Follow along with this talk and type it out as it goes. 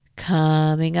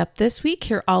Coming up this week,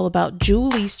 hear all about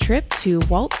Julie's trip to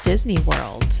Walt Disney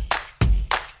World.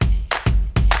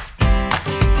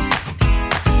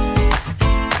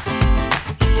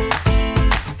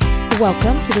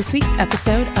 Welcome to this week's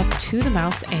episode of To the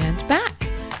Mouse and Back.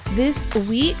 This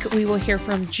week, we will hear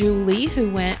from Julie, who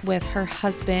went with her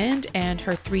husband and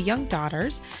her 3 young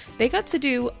daughters. They got to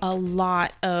do a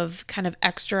lot of kind of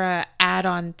extra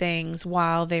add-on things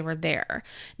while they were there.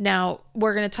 Now,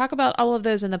 we're going to talk about all of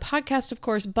those in the podcast, of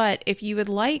course, but if you would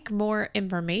like more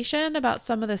information about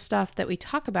some of the stuff that we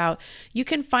talk about, you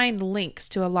can find links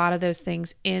to a lot of those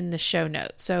things in the show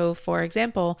notes. So, for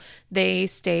example, they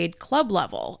stayed club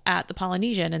level at the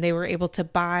Polynesian and they were able to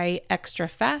buy extra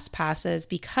fast passes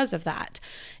because of that.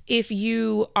 If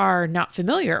you are not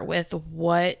familiar with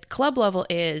what club level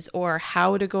is or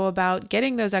how to go about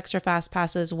getting those extra fast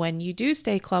passes when you do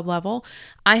stay club level,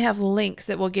 I have links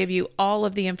that will give you all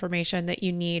of the information that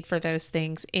you need for those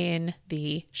things in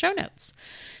the show notes.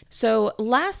 So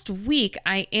last week,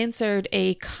 I answered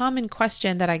a common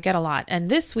question that I get a lot, and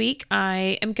this week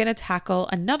I am going to tackle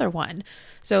another one.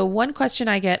 So one question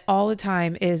I get all the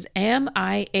time is, am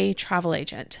I a travel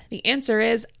agent? The answer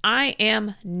is, I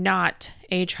am not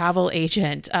a travel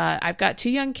agent. I've got 2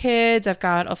 young kids. I've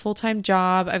got a full-time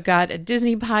job. I've got a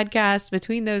Disney podcast.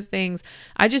 Between those things,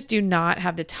 I just do not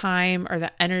have the time or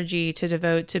the energy to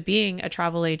devote to being a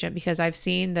travel agent because I've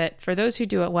seen that for those who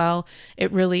do it well,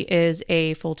 it really is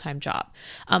a full-time job.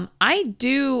 I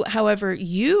do, however,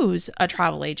 use a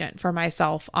travel agent for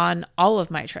myself on all of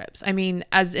my trips. I mean,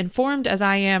 as informed as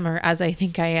I am, or as I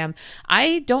think I am,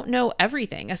 I don't know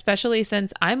everything, especially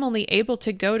since I'm only able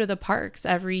to go to the parks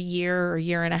every year or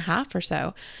year and a half or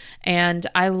so. And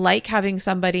I like having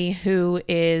somebody who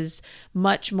is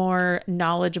much more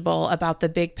knowledgeable about the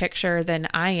big picture than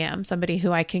I am, somebody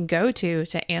who I can go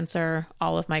to answer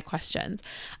all of my questions.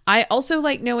 I also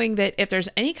like knowing that if there's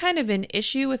any kind of an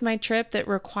issue with my trip that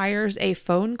requires a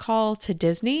phone call to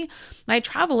Disney, my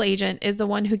travel agent is the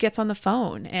one who gets on the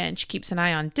phone and she keeps an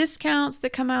eye on discounts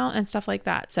that come out and stuff like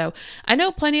that. So I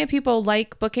know plenty of people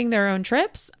like booking their own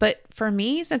trips, but for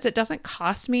me, since it doesn't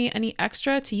cost me any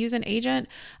extra to use an agent,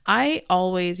 I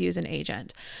always use an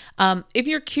agent. If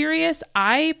you're curious,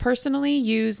 I personally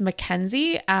use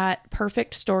Mackenzie at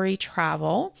Perfect Story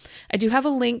Travel. I do have a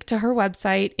link to her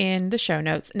website in the show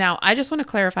notes. Now, I just want to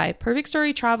clarify, Perfect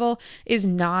Story Travel is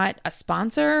not a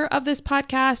sponsor of this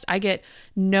podcast. I get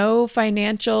no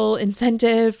financial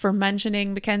incentive for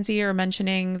mentioning Mackenzie or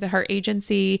mentioning her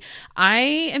agency. I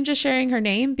am just sharing her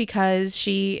name because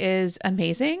she is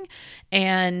amazing.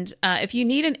 And if you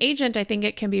need an agent, I think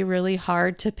it can be really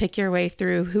hard to pick your way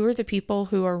through who are the people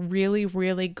who are really,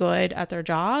 really good at their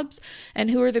jobs and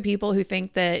who are the people who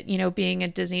think that, you know, being a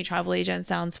Disney travel agent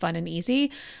sounds fun and easy.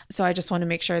 So I just want to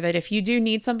make sure that if you do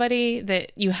need somebody,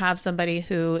 that you have somebody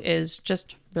who is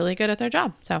just really good at their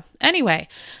job. So anyway,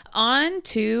 on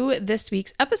to this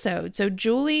week's episode. So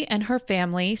Julie and her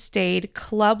family stayed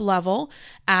club level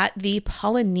at the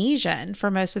Polynesian for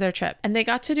most of their trip. And they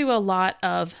got to do a lot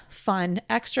of fun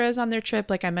extras on their trip,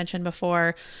 like I mentioned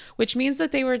before, which means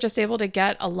that they were just able to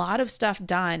get a lot of stuff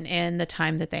done in the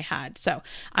time that they had. So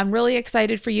I'm really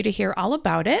excited for you to hear all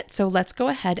about it. So let's go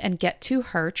ahead and get to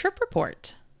her trip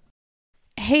report.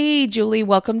 Hey, Julie,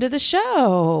 welcome to the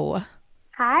show.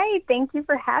 Hi, thank you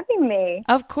for having me.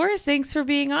 Of course. Thanks for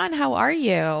being on. How are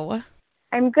you?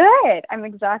 I'm good. I'm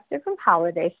exhausted from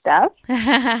holiday stuff.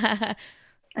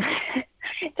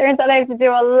 Turns out I have to do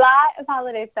a lot of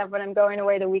holiday stuff when I'm going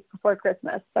away the week before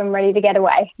Christmas. So I'm ready to get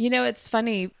away. You know, it's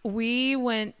funny. We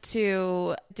went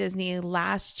to Disney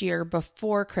last year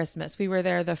before Christmas. We were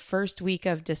there the first week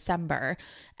of December.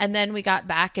 And then we got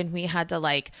back and we had to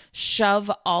like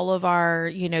shove all of our,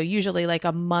 you know, usually like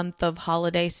a month of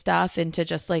holiday stuff into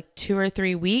just like 2 or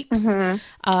 3 weeks.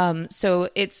 Mm-hmm. So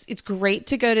it's great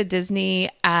to go to Disney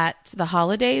at the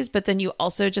holidays, but then you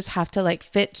also just have to like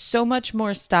fit so much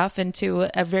more stuff into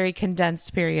a very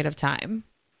condensed period of time.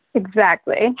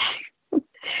 Exactly.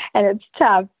 And it's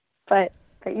tough, but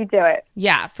you do it.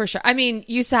 Yeah, for sure. I mean,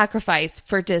 you sacrifice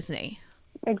for Disney.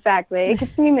 Exactly. It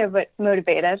gets me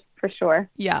motivated, for sure.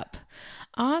 Yep.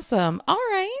 Awesome. All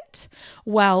right.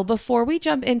 Well, before we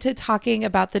jump into talking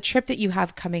about the trip that you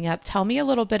have coming up, tell me a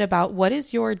little bit about what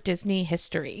is your Disney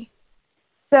history?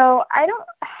 So I don't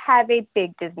have a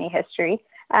big Disney history.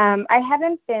 I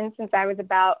haven't been since I was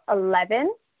about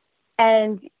 11.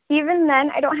 And even then,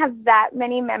 I don't have that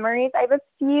many memories. I have a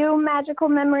few magical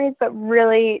memories, but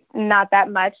really not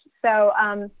that much. So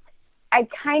I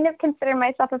kind of consider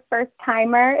myself a first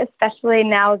timer, especially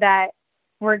now that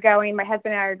my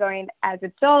husband and I are going as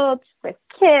adults with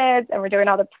kids and we're doing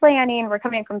all the planning. We're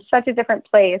coming from such a different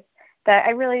place that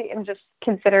I really am just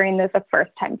considering this a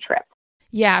first-time trip.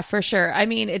 Yeah, for sure. I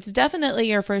mean, it's definitely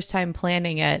your first time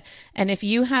planning it. And if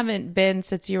you haven't been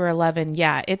since you were 11,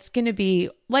 yeah, it's going to be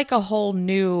like a whole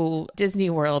new Disney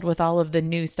World with all of the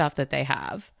new stuff that they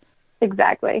have.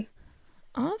 Exactly.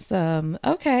 Awesome.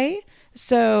 Okay.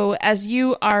 So as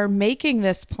you are making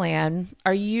this plan,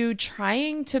 are you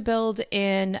trying to build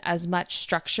in as much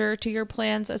structure to your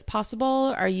plans as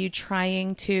possible? Are you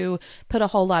trying to put a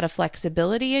whole lot of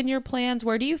flexibility in your plans?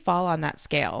 Where do you fall on that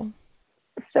scale?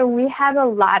 So we have a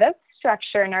lot of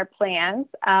structure in our plans.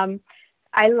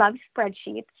 I love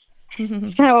spreadsheets.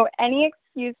 So any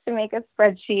excuse to make a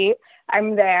spreadsheet,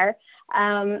 I'm there.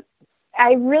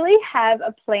 I really have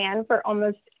a plan for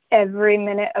almost every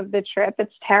minute of the trip.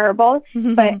 It's terrible,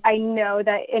 but I know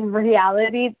that in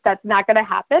reality, that's not going to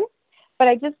happen. But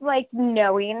I just like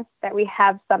knowing that we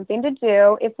have something to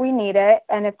do if we need it.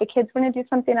 And if the kids want to do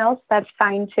something else, that's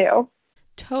fine too.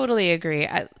 Totally agree.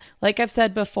 Like I've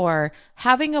said before,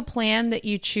 having a plan that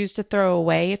you choose to throw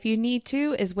away if you need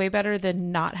to is way better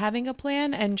than not having a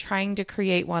plan and trying to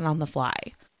create one on the fly.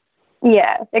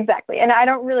 Yeah, exactly. And I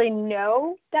don't really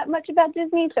know that much about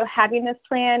Disney. So having this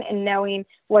plan and knowing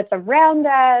what's around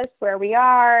us, where we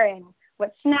are, and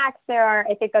what snacks there are,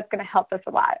 I think that's going to help us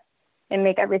a lot and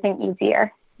make everything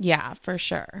easier. Yeah, for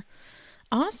sure.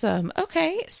 Awesome.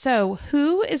 Okay. So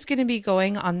who is going to be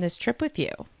going on this trip with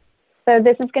you? So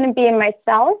this is going to be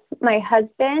myself, my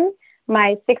husband,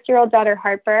 my 6-year-old daughter,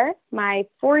 Harper, my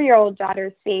 4-year-old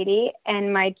daughter, Sadie,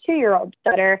 and my 2-year-old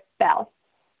daughter, Belle.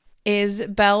 Is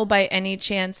Belle by any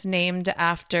chance named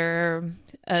after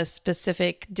a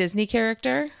specific Disney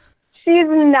character? She's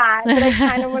not, but I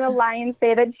kind of want to lie and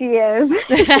say that she is.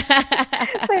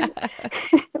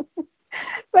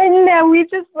 but no, we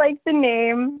just like the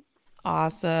name.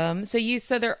 Awesome. So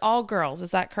they're all girls,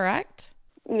 is that correct?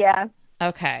 Yeah.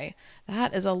 Okay.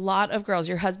 That is a lot of girls.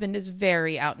 Your husband is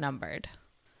very outnumbered.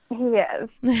 He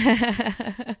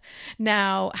is.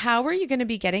 Now, how are you going to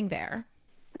be getting there?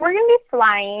 We're going to be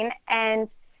flying, and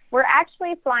we're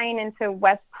actually flying into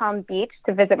West Palm Beach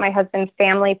to visit my husband's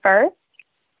family first,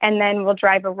 and then we'll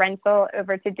drive a rental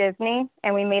over to Disney,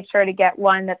 and we made sure to get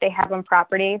one that they have on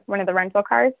property, one of the rental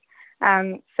cars.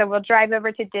 So we'll drive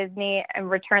over to Disney and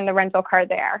return the rental car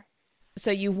there. So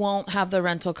you won't have the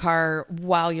rental car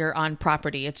while you're on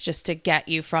property. It's just to get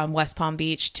you from West Palm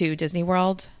Beach to Disney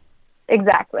World?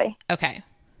 Exactly. Okay.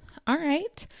 All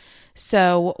right.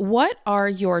 So what are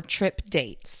your trip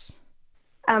dates?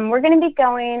 We're going to be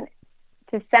going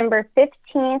December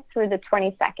 15th through the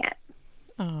 22nd.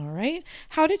 All right.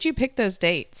 How did you pick those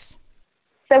dates?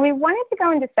 So we wanted to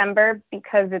go in December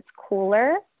because it's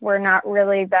cooler. We're not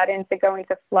really that into going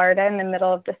to Florida in the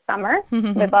middle of the summer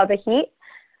with all the heat.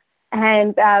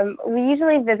 And we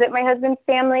usually visit my husband's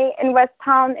family in West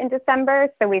Palm in December,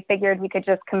 so we figured we could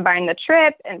just combine the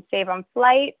trip and save on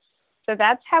flights. So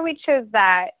that's how we chose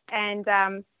that. And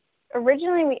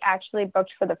originally we actually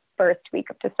booked for the first week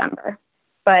of December,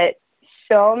 but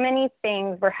so many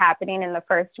things were happening in the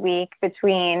first week.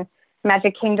 Between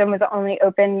Magic Kingdom was only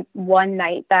open one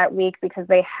night that week because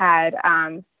they had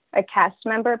a cast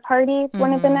member party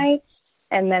one of the nights,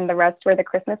 and then the rest were the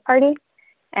Christmas party.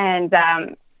 And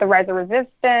the Rise of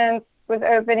Resistance was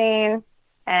opening,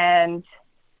 and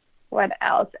what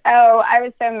else? Oh, I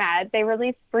was so mad. They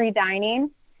released free dining,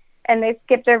 and they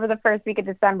skipped over the first week of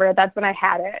December. That's when I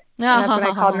had it. And that's when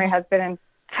I called my husband and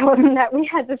told him that we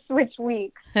had to switch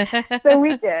weeks. So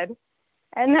we did.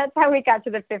 And that's how we got to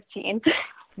the 15th.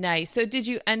 Nice. So did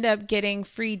you end up getting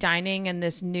free dining in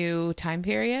this new time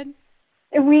period?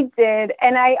 We did.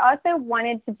 And I also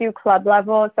wanted to do club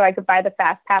level so I could buy the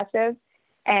fast passes.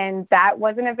 And that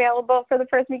wasn't available for the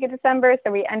first week of December.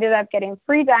 So we ended up getting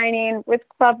free dining with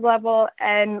club level,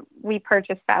 and we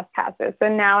purchased fast passes. So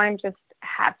now I'm just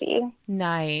happy.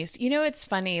 Nice. You know, it's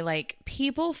funny, like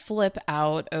people flip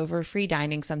out over free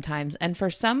dining sometimes. And for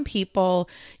some people,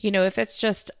 you know, if it's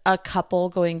just a couple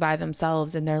going by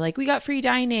themselves and they're like, we got free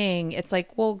dining, it's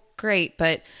like, well, great.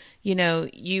 But you know,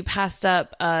 you passed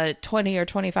up a 20 or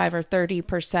 25 or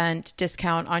 30%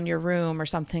 discount on your room or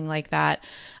something like that.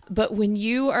 But when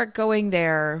you are going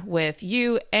there with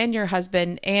you and your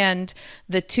husband and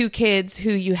the 2 kids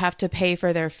who you have to pay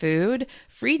for their food,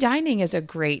 free dining is a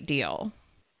great deal.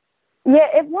 Yeah,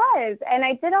 it was. And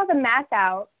I did all the math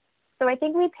out. So I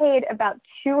think we paid about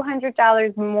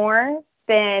 $200 more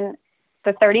than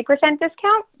the 30%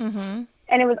 discount.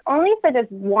 And it was only for this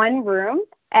one room.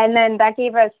 And then that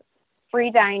gave us free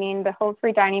dining, the whole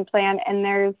free dining plan. And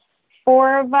there's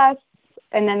 4 of us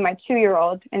and then my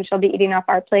 2-year-old, and she'll be eating off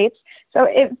our plates. So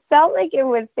it felt like it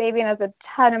was saving us a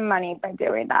ton of money by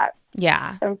doing that.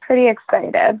 Yeah. So I'm pretty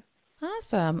excited.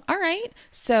 Awesome. All right.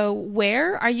 So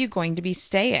where are you going to be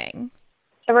staying?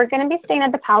 So we're going to be staying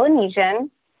at the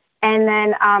Polynesian, and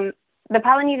then the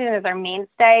Polynesian is our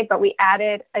mainstay, but we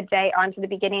added a day onto the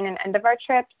beginning and end of our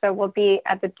trip. So we'll be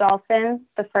at the Dolphin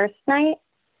the first night,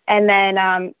 and then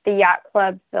the Yacht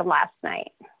Club the last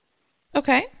night.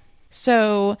 Okay.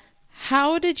 So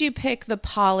how did you pick the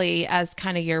Poly as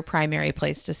kind of your primary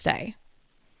place to stay?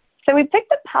 So we picked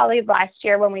the Poly last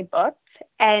year when we booked,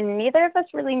 and neither of us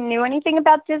really knew anything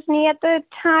about Disney at the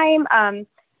time.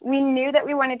 We knew that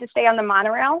we wanted to stay on the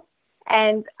monorail,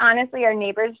 and honestly, our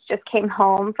neighbors just came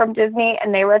home from Disney,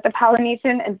 and they were at the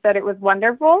Polynesian and said it was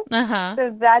wonderful. Uh-huh.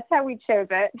 So that's how we chose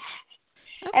it.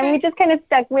 Okay. And we just kind of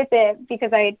stuck with it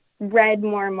because I read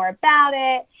more and more about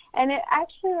it, and it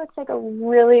actually looks like a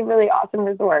really, really awesome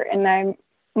resort, and I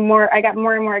got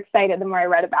more and more excited the more I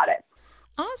read about it.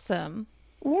 Awesome.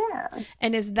 Yeah.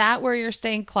 And is that where you're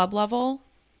staying club level?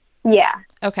 Yeah.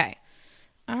 Okay.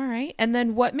 All right. And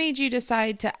then what made you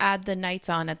decide to add the nights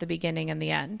on at the beginning and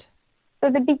the end?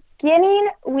 So the beginning,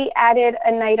 we added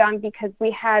a night on because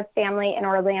we had family in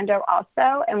Orlando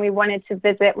also, and we wanted to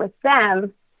visit with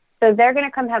them. So they're going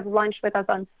to come have lunch with us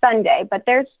on Sunday, but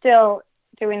they're still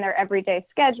doing their everyday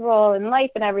schedule and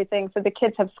life and everything. So the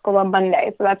kids have school on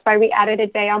Monday. So that's why we added a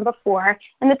day on before.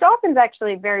 And the Dolphin's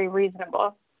actually very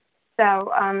reasonable.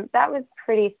 So that was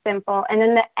pretty simple. And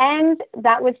in the end,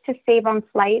 that was to save on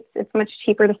flights. It's much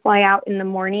cheaper to fly out in the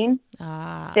morning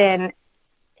than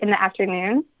in the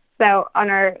afternoon. So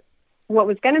on what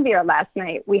was going to be our last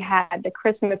night, we had the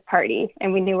Christmas party,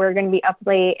 and we knew we were going to be up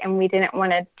late, and we didn't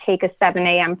want to take a 7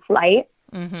 a.m. flight.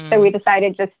 Mm-hmm. So we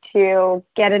decided just to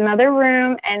get another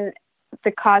room, and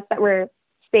the cost that we're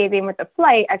saving with the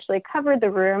flight actually covered the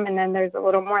room, and then there's a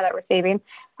little more that we're saving.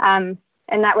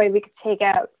 And that way we could take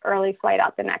an early flight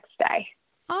out the next day.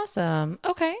 Awesome.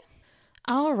 Okay.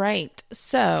 All right.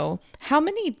 So how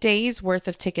many days worth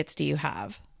of tickets do you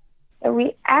have? So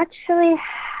we actually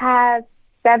have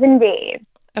 7 days.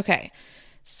 Okay.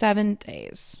 7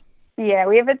 days. Yeah,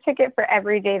 we have a ticket for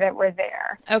every day that we're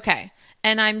there. Okay.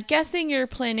 And I'm guessing you're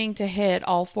planning to hit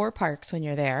all 4 parks when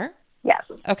you're there? Yes.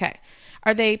 Okay.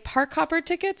 Are they park hopper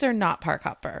tickets or not park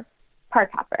hopper?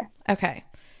 Park hopper. Okay.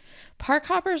 Park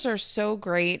hoppers are so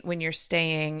great when you're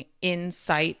staying in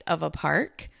sight of a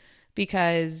park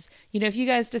because, if you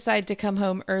guys decide to come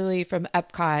home early from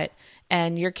Epcot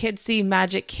and your kids see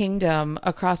Magic Kingdom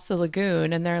across the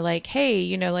lagoon and they're like,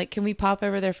 hey, can we pop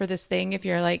over there for this thing? If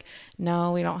you're like,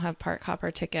 no, we don't have park hopper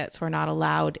tickets. We're not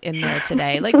allowed in there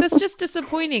today. That's just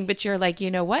disappointing. But you're like, you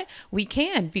know what? We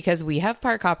can because we have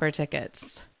park hopper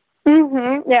tickets.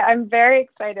 Mm-hmm. Yeah, I'm very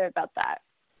excited about that.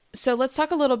 So let's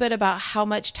talk a little bit about how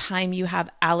much time you have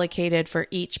allocated for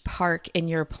each park in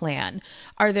your plan.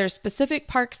 Are there specific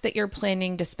parks that you're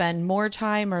planning to spend more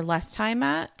time or less time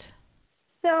at?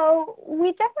 So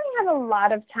we definitely have a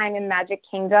lot of time in Magic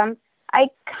Kingdom. I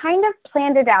kind of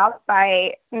planned it out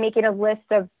by making a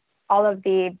list of all of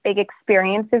the big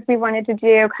experiences we wanted to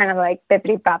do, kind of like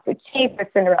Bibbidi Boppity Cheap or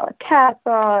Cinderella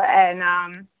Castle.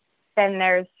 And then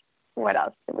there's, what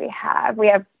else do we have?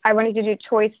 I wanted to do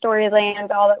Toy Story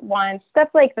Land all at once, stuff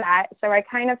like that. So I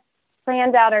kind of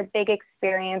planned out our big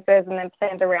experiences and then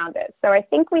planned around it. So I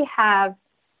think we have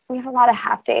a lot of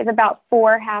half days, about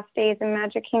 4 half days in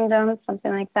Magic Kingdom,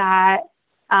 something like that.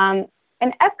 And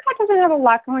Epcot doesn't have a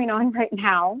lot going on right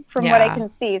now from what I can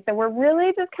see. So we're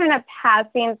really just kind of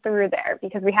passing through there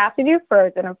because we have to do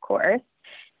Frozen, of course.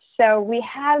 So we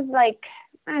have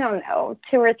 2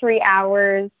 or 3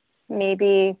 hours,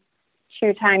 maybe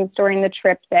 2 times during the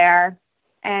trip there.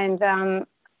 And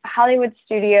Hollywood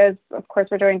Studios, of course,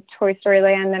 we're doing Toy Story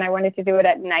Land, and I wanted to do it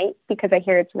at night because I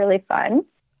hear it's really fun.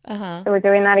 Uh-huh. So we're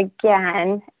doing that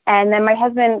again. And then my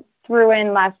husband threw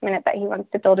in last minute that he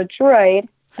wants to build a droid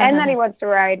and that he wants to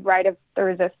ride Ride of the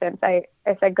Resistance. I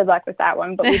said good luck with that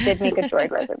one, but we did make a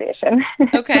droid reservation.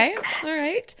 Okay. All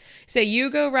right. So you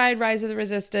go ride Rise of the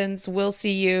Resistance. We'll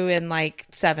see you in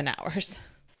 7 hours.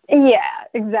 Yeah,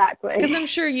 exactly. Because I'm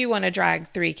sure you want to drag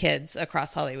 3 kids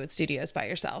across Hollywood Studios by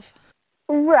yourself.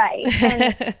 Right.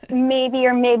 And maybe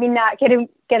or maybe not get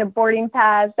a boarding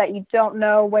pass that you don't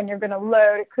know when you're going to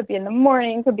load. It could be in the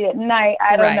morning, could be at night.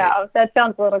 I don't know. That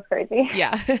sounds a little crazy.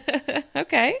 Yeah.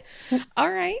 Okay.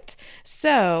 All right.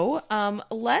 So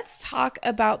let's talk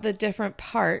about the different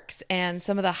parks and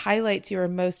some of the highlights you are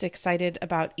most excited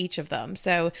about each of them.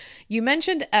 So you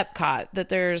mentioned Epcot, that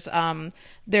there's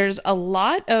a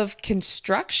lot of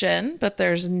construction, but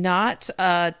there's not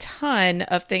a ton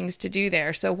of things to do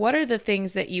there. So what are the things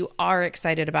that you are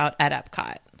excited about at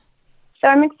Epcot? So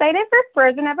I'm excited for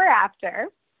Frozen Ever After.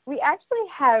 We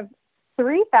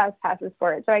 3 fast passes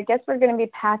for it. So I guess we're going to be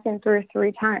passing through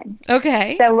 3 times.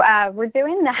 Okay. So we're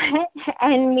doing that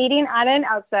and meeting Anna and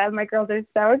Elsa. My girls are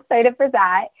so excited for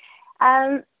that.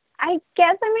 I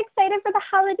guess I'm excited for the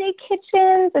holiday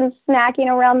kitchens and snacking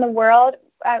around the world.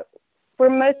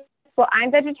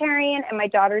 I'm vegetarian and my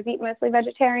daughters eat mostly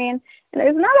vegetarian. And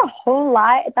there's not a whole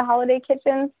lot at the holiday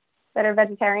kitchens that are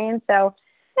vegetarian. So,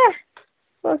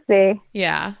 we'll see.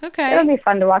 Yeah. Okay. It'll be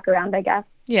fun to walk around, I guess.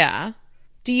 Yeah.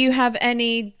 Do you have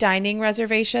any dining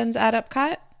reservations at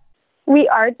Epcot? We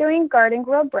are doing Garden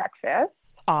Grill breakfast.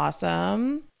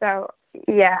 Awesome. So,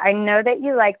 yeah, I know that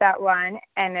you like that one,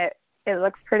 and it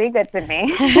looks pretty good to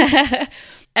me.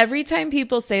 Every time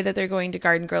people say that they're going to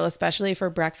Garden Grill, especially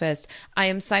for breakfast, I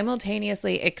am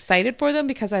simultaneously excited for them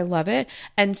because I love it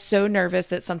and so nervous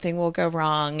that something will go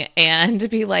wrong and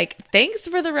be like, thanks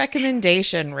for the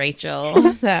recommendation,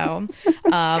 Rachel. So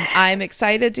I'm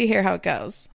excited to hear how it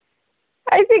goes.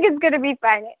 I think it's going to be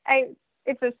fun.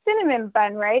 It's a cinnamon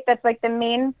bun, right? That's like the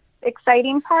main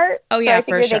exciting part. Oh, yeah, so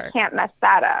for sure. They can't mess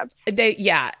that up.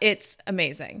 It's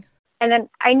amazing. And then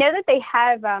I know that they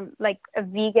have like a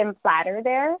vegan platter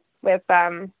there with, I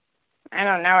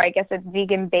don't know, I guess it's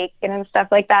vegan bacon and stuff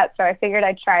like that. So I figured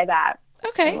I'd try that.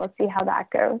 Okay. And we'll see how that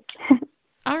goes.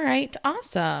 All right.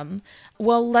 Awesome.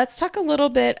 Well, let's talk a little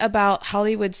bit about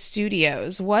Hollywood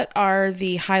Studios. What are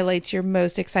the highlights you're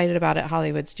most excited about at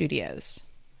Hollywood Studios?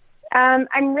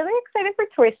 I'm really excited for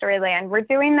Toy Story Land. We're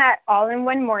doing that all in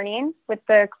one morning with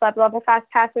the club level fast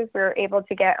passes. We were able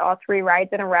to get all 3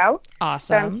 rides in a row.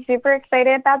 Awesome. So I'm super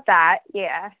excited about that.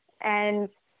 Yeah. And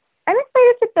I'm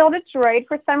excited to build a droid.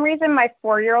 For some reason, my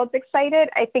 4-year-old's excited.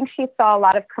 I think she saw a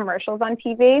lot of commercials on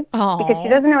TV because she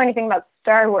doesn't know anything about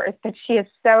Star Wars, but she is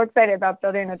so excited about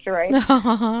building a droid.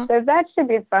 So that should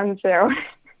be fun too.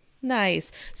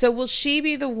 Nice. So will she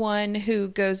be the one who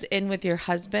goes in with your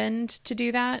husband to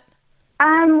do that?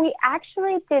 We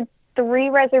actually did 3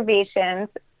 reservations,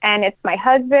 and it's my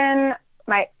husband,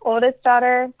 my oldest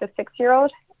daughter, the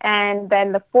 6-year-old, and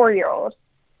then the 4-year-old.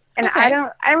 And okay. I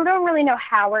don't really know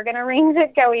how we're going to arrange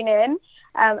it going in.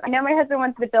 I know my husband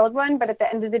wants to build one, but at the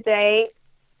end of the day,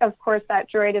 of course,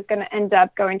 that droid is going to end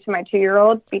up going to my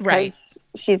 2-year-old because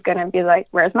she's going to be like,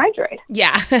 "Where's my droid?"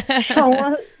 Yeah.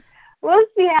 So we'll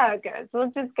see how it goes.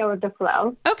 We'll just go with the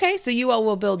flow. Okay, so you all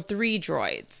will build 3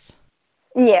 droids.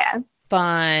 Yeah.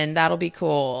 Fun. That'll be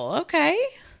cool. Okay.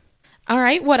 All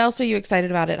right. What else are you excited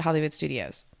about at Hollywood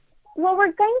Studios? Well,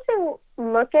 we're going to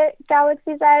look at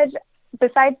Galaxy's Edge.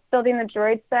 Besides building the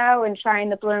droids, though, and trying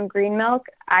the blue and green milk,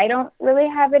 I don't really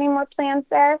have any more plans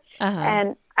there.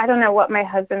 And I don't know what my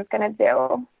husband's going to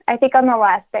do. I think on the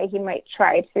last day, he might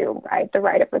try to ride the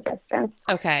Ride of Resistance.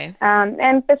 Okay.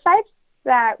 And besides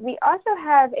that, we also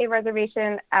have a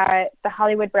reservation at the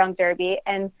Hollywood Brown Derby,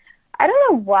 and I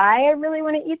don't know why I really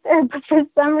want to eat there, but for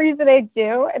some reason I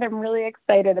do, and I'm really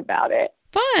excited about it.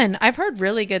 Fun. I've heard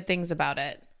really good things about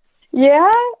it.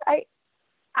 Yeah,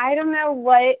 I don't know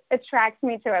what attracts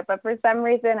me to it, but for some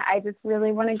reason I just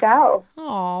really want to go.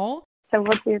 Oh. So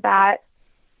we'll do that.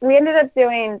 We ended up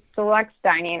doing deluxe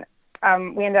dining.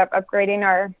 We ended up upgrading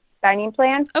our dining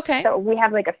plan. Okay. So we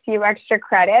have like a few extra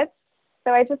credits.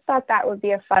 So I just thought that would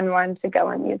be a fun one to go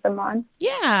and use them on.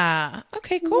 Yeah.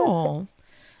 Okay, cool.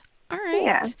 All right.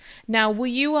 Yeah. Now, will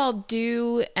you all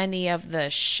do any of the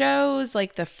shows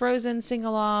like the Frozen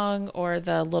sing-along or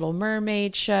the Little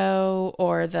Mermaid show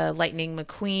or the Lightning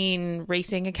McQueen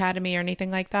Racing Academy or anything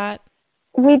like that?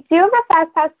 We do have a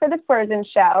fast pass for the Frozen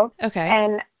show. Okay.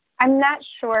 And I'm not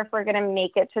sure if we're going to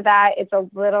make it to that. It's a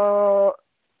little,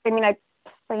 I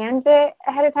planned it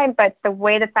ahead of time, but the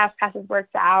way the fast passes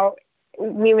worked out,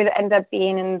 we would end up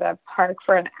being in the park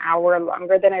for an hour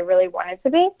longer than I really wanted to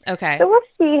be. Okay. So we'll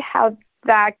see how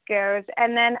that goes.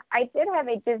 And then I did have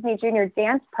a Disney Junior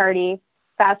Dance Party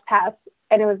fast pass,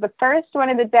 and it was the first one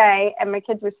of the day, and my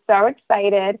kids were so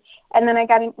excited. And then I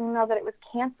got an email that it was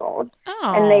canceled.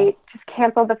 Oh. And they just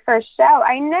canceled the first show.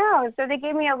 I know. So they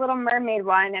gave me a Little Mermaid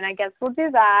one, and I guess we'll do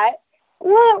that.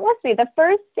 Well, we'll see. The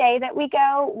first day that we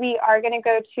go, we are going to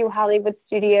go to Hollywood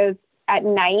Studios at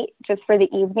night just for the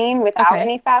evening without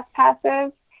any fast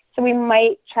passes. So we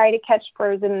might try to catch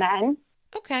Frozen then.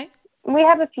 Okay. We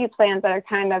have a few plans that are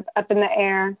kind of up in the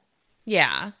air.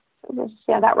 Yeah. We'll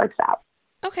see how that works out.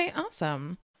 Okay,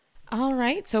 awesome. All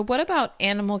right. So what about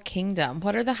Animal Kingdom?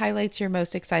 What are the highlights you're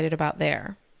most excited about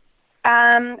there?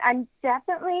 I'm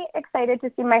definitely excited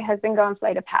to see my husband go on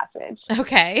Flight of Passage.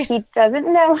 Okay. He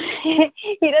doesn't know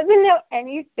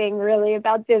anything really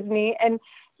about Disney, and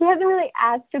he hasn't really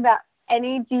asked about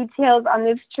any details on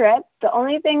this trip. The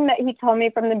only thing that he told me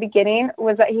from the beginning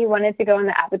was that he wanted to go on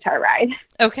the Avatar ride.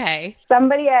 Okay.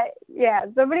 Somebody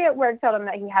at work told him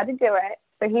that he had to do it,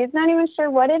 but he's not even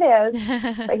sure what it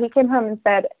is. But he came home and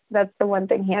said that's the one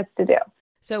thing he has to do.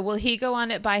 So will he go on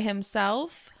it by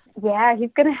himself? Yeah,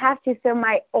 he's going to have to. So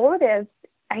my oldest,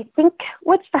 I think,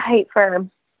 what's the height for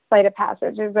Flight of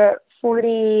Passage? Is it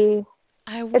 40?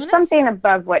 It's something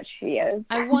above what she is.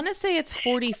 I want to say it's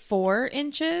 44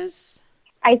 inches.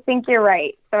 I think you're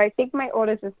right. So I think my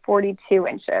oldest is 42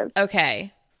 inches.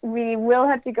 Okay. We will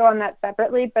have to go on that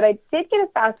separately, but I did get a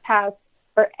fast pass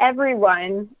for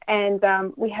everyone, and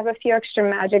we have a few extra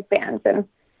magic bands. And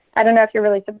I don't know if you're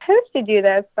really supposed to do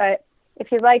this, but if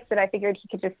he likes it, I figured he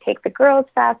could just take the girls'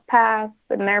 fast pass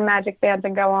and their magic bands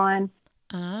and go on.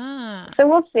 Ah. So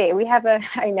we'll see.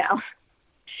 I know.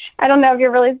 I don't know if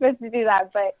you're really supposed to do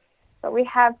that, but we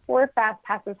have 4 fast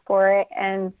passes for it,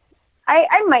 and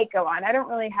I might go on. I don't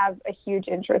really have a huge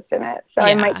interest in it, so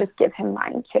I might just give him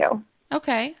mine too.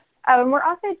 Okay. We're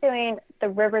also doing the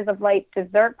Rivers of Light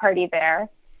dessert party there,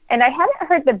 and I haven't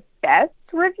heard the best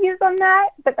reviews on that,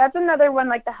 but that's another one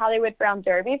like the Hollywood Brown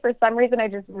Derby. For some reason, I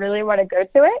just really want to go to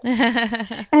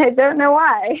it, and I don't know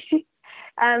why.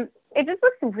 It just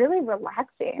looks really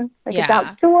relaxing. Like it's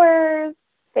outdoors.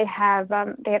 They have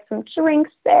some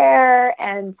drinks there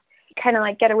and kind of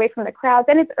like get away from the crowds.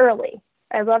 And it's early.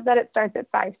 I love that it starts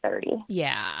at 5:30.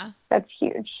 Yeah. That's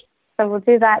huge. So we'll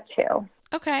do that too.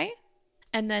 Okay.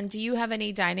 And then do you have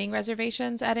any dining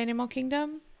reservations at Animal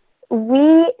Kingdom?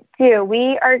 We do.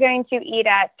 We are going to eat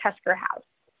at Tusker House.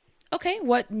 Okay.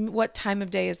 What time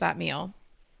of day is that meal?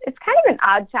 It's kind of an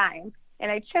odd time, and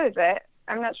I chose it.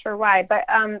 I'm not sure why, but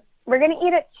we're going to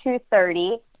eat at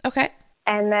 2:30. Okay.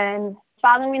 And then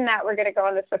following that, we're going to go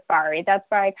on the safari. That's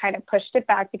why I kind of pushed it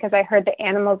back because I heard the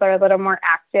animals are a little more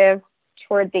active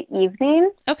toward the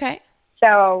evening. Okay.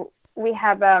 So we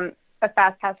have a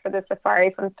fast pass for the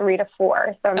safari from 3 to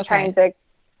 4. So I'm trying to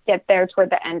get there toward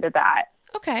the end of that.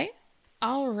 Okay.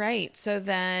 All right. So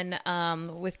then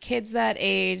with kids that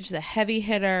age, the heavy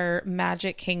hitter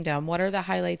Magic Kingdom, what are the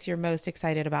highlights you're most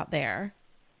excited about there?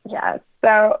 Yeah.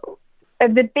 So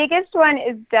the biggest one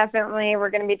is definitely we're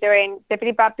going to be doing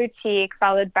Bibbidi Bop Boutique,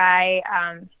 followed by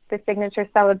the signature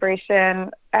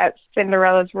celebration at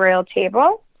Cinderella's Royal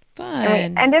Table. Fun.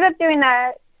 And we ended up doing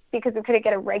that because we couldn't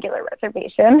get a regular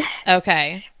reservation.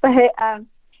 Okay. But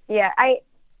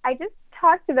I just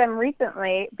talked to them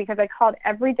recently because I called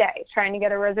every day trying to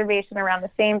get a reservation around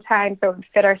the same time so it would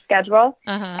fit our schedule.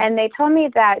 And they told me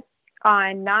that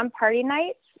on non-party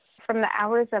nights, from the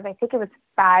hours of, I think it was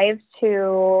 5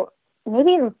 to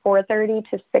maybe even 4:30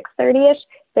 to 6:30ish,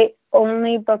 they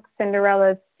only book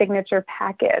Cinderella's signature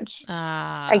package.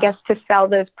 I guess to sell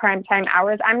those primetime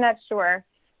hours. I'm not sure.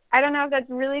 I don't know if that's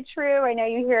really true. I know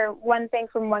you hear one thing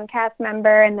from one cast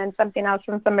member and then something else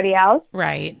from somebody else.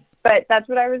 Right. But that's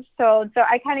what I was told. So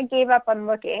I kind of gave up on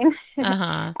looking.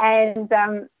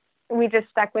 And we just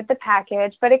stuck with the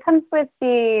package. But it comes with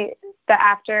the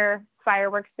after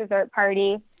fireworks dessert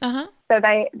party. So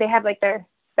they have like their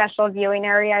special viewing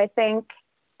area, I think.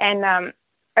 And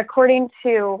according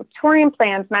to touring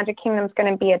plans, Magic Kingdom's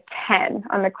going to be a 10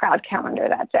 on the crowd calendar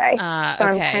that day. So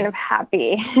I'm kind of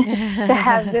happy to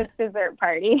have this dessert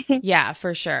party. Yeah,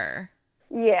 for sure.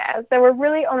 Yeah, so we're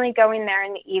really only going there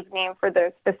in the evening for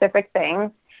those specific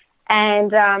things.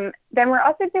 And then we're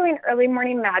also doing early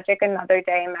morning magic another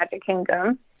day in Magic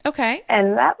Kingdom. Okay.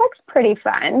 And that looks pretty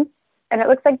fun. And it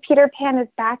looks like Peter Pan is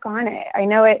back on it. I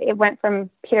know it went from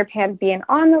Peter Pan being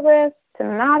on the list to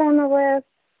not on the list.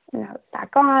 And now it's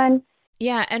back on.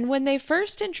 Yeah, and when they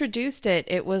first introduced it,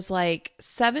 it was like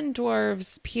Seven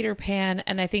Dwarfs, Peter Pan,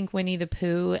 and I think Winnie the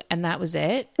Pooh, and that was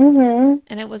it. And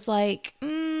it was like,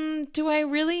 do I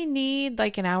really need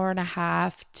like an hour and a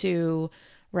half to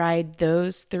ride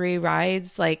those 3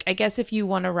 rides? Like, I guess if you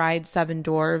want to ride Seven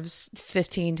Dwarfs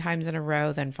 15 times in a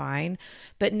row, then fine.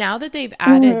 But now that they've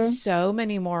added so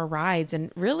many more rides, and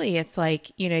really it's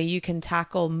like, you can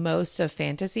tackle most of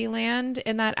Fantasyland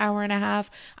in that hour and a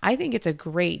half, I think it's a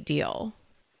great deal.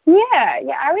 Yeah,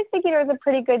 I was thinking it was a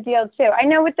pretty good deal too. I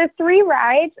know with the 3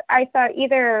 rides, I thought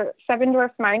either Seven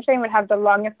Dwarfs Mine Train would have the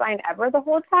longest line ever the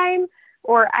whole time,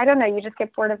 or I don't know, you just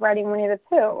get bored of riding Winnie the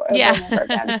Pooh over and over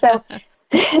again.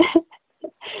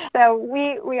 So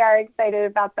we are excited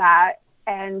about that,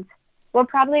 and we'll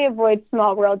probably avoid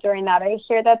Small World during that. I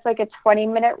hear that's like a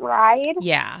 20-minute ride.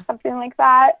 Yeah. Something like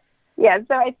that. Yeah,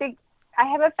 so I think I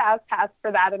have a fast pass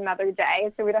for that another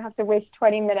day, so we don't have to waste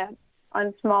 20 minutes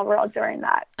on Small World during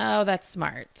that. Oh, that's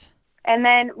smart. And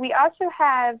then we also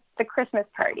have the Christmas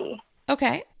party.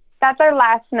 Okay. That's our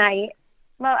last night.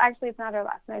 Well, actually, it's not our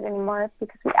last night anymore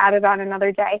because we added on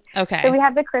another day. Okay. So we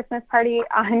had the Christmas party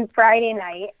on Friday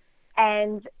night,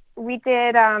 and we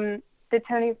did the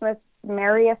Tony's Most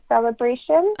Merriest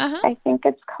Celebration, I think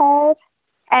it's called.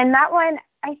 And that one,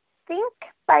 I think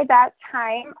by that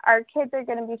time, our kids are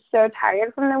going to be so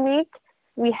tired from the week.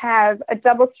 We have a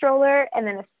double stroller and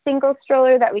then a single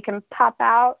stroller that we can pop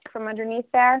out from underneath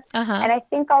there. And I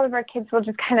think all of our kids will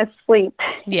just kind of sleep.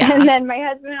 Yeah. And then my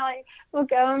husband and I will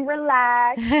go and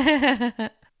relax.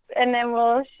 And then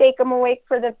we'll shake them awake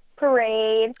for the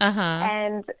parade.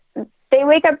 And they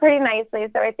wake up pretty nicely,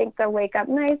 so I think they'll wake up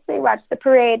nicely, watch the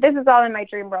parade. This is all in my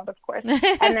dream world, of course.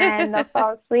 And then they'll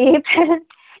fall asleep,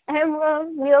 and we'll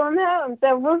wheel them home.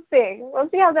 So we'll see. We'll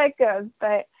see how that goes,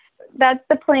 but that's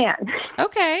the plan.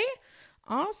 Okay.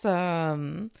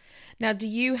 Awesome. Now, do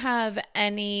you have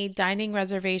any dining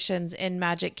reservations in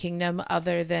Magic Kingdom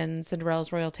other than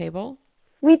Cinderella's Royal Table?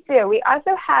 We do. We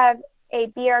also have a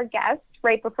Be Our Guest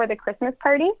right before the Christmas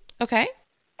party. Okay.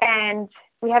 And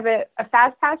we have a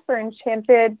fast pass for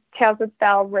Enchanted Tales with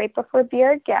Belle right before Be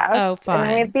Our Guest. Oh, fun. And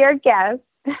then we have Be Our Guest.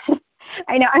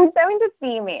 I know. I'm so into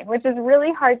theming, which is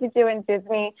really hard to do in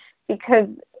Disney because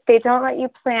they don't let you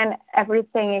plan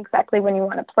everything exactly when you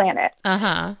want to plan it. So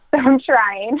I'm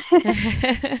trying.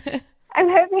 I'm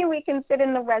hoping we can sit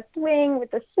in the West Wing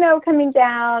with the snow coming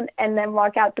down and then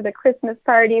walk out to the Christmas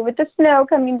party with the snow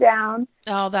coming down.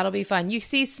 Oh, that'll be fun. You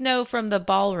see snow from the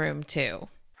ballroom, too.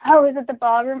 Oh, is it the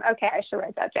ballroom? Okay, I should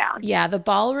write that down. Yeah, the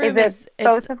ballroom is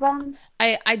both of them?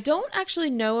 I don't actually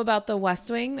know about the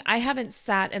West Wing. I haven't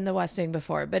sat in the West Wing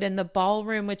before, but in the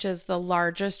ballroom, which is the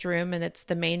largest room, and it's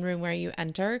the main room where you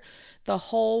enter, the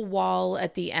whole wall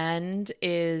at the end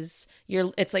it's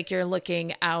like you're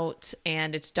looking out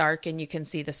and it's dark and you can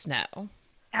see the snow.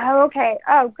 Oh, okay.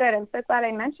 Oh, good. I'm so glad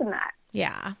I mentioned that.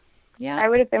 Yeah. Yeah. I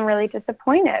would have been really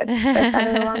disappointed if I sat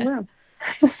in the wrong room.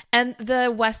 And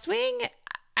the West Wing,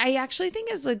 I actually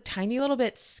think is a tiny little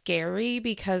bit scary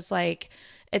because like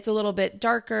it's a little bit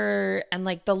darker and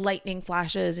like the lightning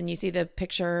flashes and you see the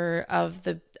picture of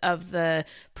the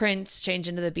prince change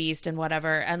into the beast and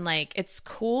whatever. And like, it's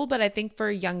cool. But I think for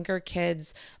younger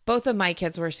kids, both of my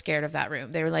kids were scared of that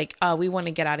room. They were like, oh, we want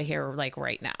to get out of here like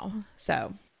right now.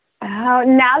 So. Oh,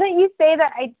 now that you say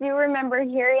that, I do remember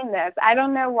hearing this. I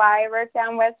don't know why I wrote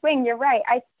down West Wing. You're right.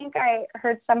 I think I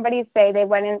heard somebody say they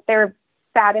were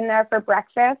sat in there for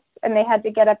breakfast and they had to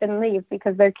get up and leave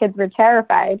because their kids were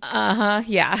terrified.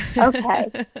 Yeah. Okay.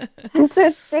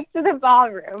 So stick to the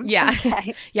ballroom. Yeah.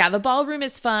 Okay. Yeah, the ballroom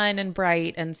is fun and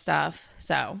bright and stuff.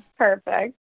 So.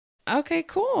 Perfect. Okay,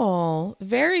 cool.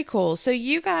 Very cool. So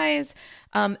you guys,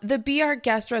 the Be Our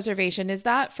Guest reservation, is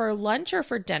that for lunch or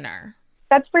for dinner?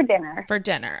 That's for dinner. For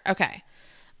dinner. Okay.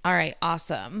 All right.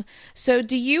 Awesome. So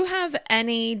do you have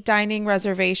any dining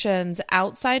reservations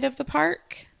outside of the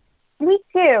park? We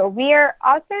do. We are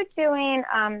also doing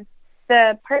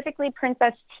the Perfectly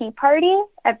Princess Tea Party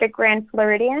at the Grand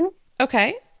Floridian.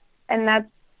 Okay. And that's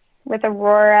with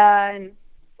Aurora, and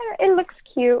it looks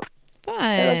cute.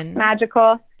 Fun. It looks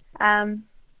magical. And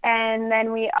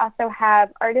then we also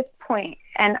have Artist Point,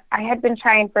 and I had been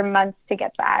trying for months to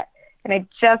get that, and I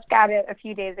just got it a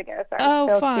few days ago, so I'm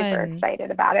still super excited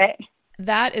about it.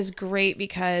 That is great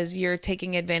because you're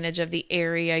taking advantage of the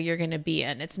area you're going to be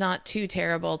in. It's not too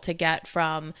terrible to get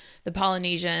from the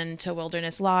Polynesian to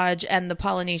Wilderness Lodge and the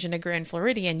Polynesian to Grand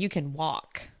Floridian. You can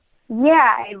walk.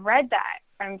 Yeah, I read that.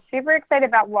 I'm super excited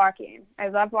about walking. I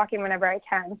love walking whenever I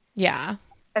can. Yeah.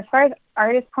 As far as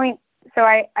Artist Point, so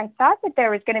I thought that there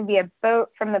was going to be a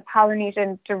boat from the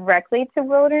Polynesian directly to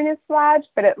Wilderness Lodge,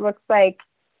 but it looks like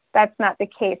that's not the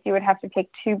case. You would have to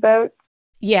take two boats.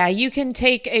 Yeah, you can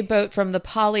take a boat from the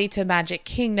Poly to Magic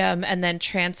Kingdom and then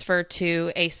transfer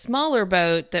to a smaller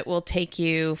boat that will take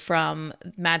you from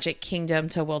Magic Kingdom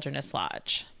to Wilderness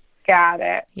Lodge. Got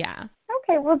it. Yeah.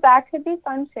 Okay, well, that could be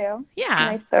fun too. Yeah.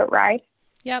 A nice boat ride.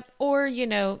 Yep. Or,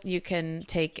 you can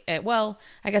take it. Well,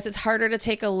 I guess it's harder to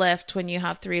take a lift when you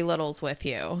have three littles with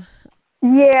you.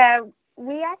 Yeah,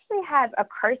 we actually have a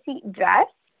car seat vest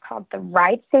called the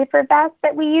Ride Safer vest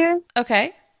that we use.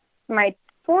 Okay. My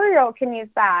 4-year-old can use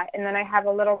that, and then I have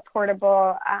a little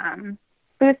portable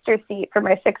booster seat for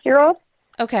my 6-year-old.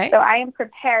 Okay. So I am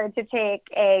prepared to take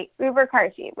a Uber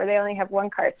car seat where they only have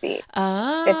one car seat.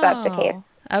 Oh. If that's the case.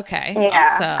 Okay. Yeah.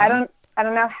 Awesome. I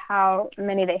don't know how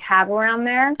many they have around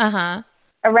there. Uh-huh.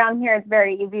 Around here, it's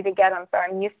very easy to get them, so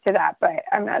I'm used to that, but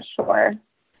I'm not sure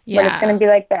what it's going to be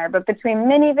like there. But between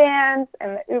minivans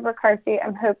and the Uber car seat,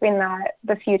 I'm hoping that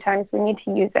the few times we need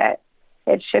to use it,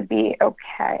 it should be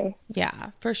okay. Yeah,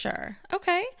 for sure.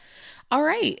 Okay. All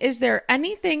right. Is there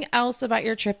anything else about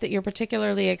your trip that you're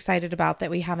particularly excited about that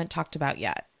we haven't talked about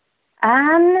yet?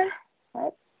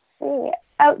 Let's see.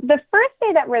 Oh, the first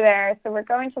day that we're there, so we're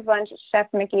going to lunch at Chef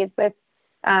Mickey's with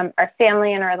our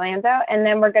family in Orlando, and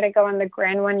then we're going to go on the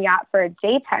Grand One yacht for a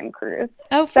daytime cruise.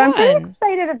 Oh, so fun. I'm pretty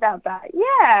excited about that.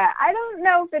 Yeah, I don't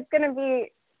know if it's going to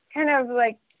be kind of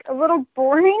like a little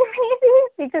boring maybe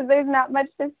because there's not much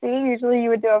to see. Usually you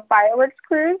would do a fireworks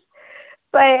cruise,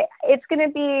 but it's going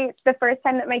to be the first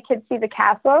time that my kids see the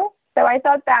castle. So I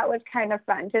thought that was kind of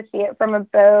fun to see it from a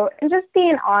boat and just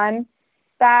being on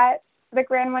the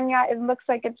Grand One yacht. It looks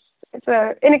like it's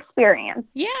an experience.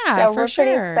 Yeah, so for we're sure.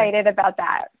 pretty excited about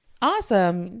that.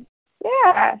 Awesome.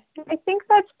 Yeah, I think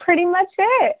that's pretty much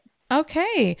it.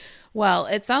 Okay. Well,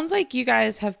 it sounds like you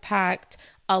guys have packed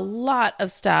a lot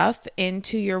of stuff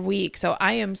into your week. So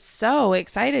I am so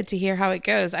excited to hear how it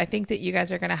goes. I think that you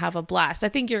guys are going to have a blast. I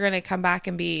think you're going to come back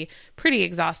and be pretty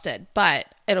exhausted, but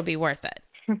it'll be worth it.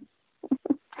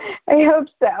 I hope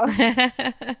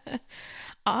so.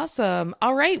 Awesome.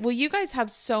 All right. Well, you guys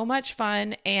have so much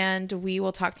fun and we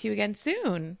will talk to you again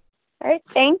soon. All right.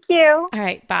 Thank you. All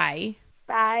right. Bye.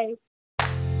 Bye.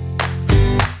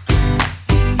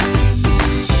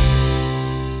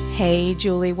 Hey,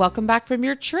 Julie, welcome back from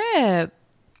your trip.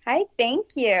 Hi,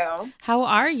 thank you. How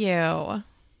are you?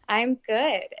 I'm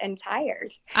good and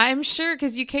tired. I'm sure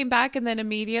because you came back and then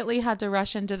immediately had to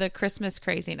rush into the Christmas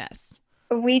craziness.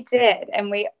 We did.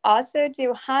 And we also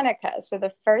do Hanukkah. So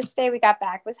the first day we got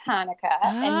back was Hanukkah.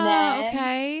 And then,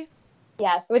 okay.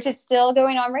 Yes, which is still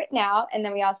going on right now. And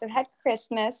then we also had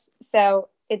Christmas. So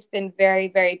it's been very,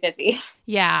 very busy.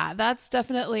 Yeah, that's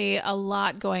definitely a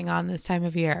lot going on this time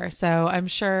of year. So I'm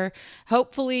sure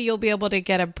hopefully you'll be able to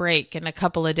get a break in a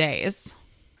couple of days.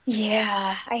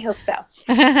 Yeah, I hope so.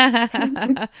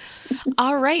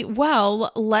 All right.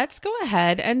 Well, let's go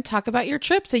ahead and talk about your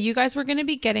trip. So you guys were going to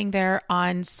be getting there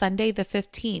on Sunday the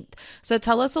 15th. So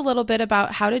tell us a little bit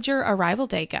about how did your arrival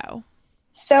day go?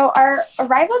 So our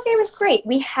arrival day was great.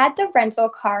 We had the rental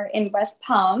car in West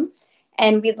Palm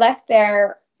and we left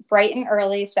there bright and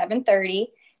early, 7:30.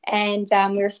 And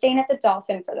we were staying at the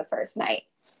Dolphin for the first night.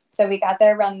 So we got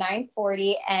there around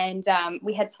 9:40 and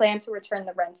we had planned to return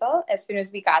the rental as soon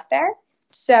as we got there.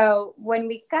 So when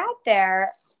we got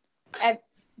there,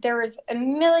 there was a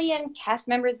million cast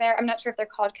members there. I'm not sure if they're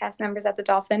called cast members at the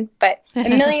Dolphin, but a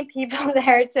million people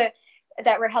there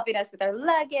that were helping us with our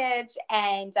luggage.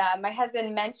 And my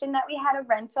husband mentioned that we had a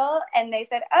rental and they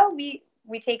said, oh, we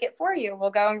take it for you. We'll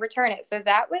go and return it. So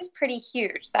that was pretty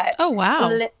huge. Oh,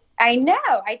 wow. I know.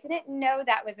 I didn't know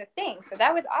that was a thing. So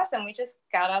that was awesome. We just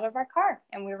got out of our car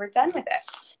and we were done with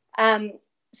it.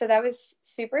 So that was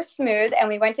super smooth. And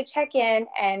we went to check in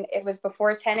and it was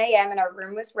before 10 a.m. and our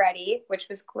room was ready, which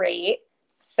was great.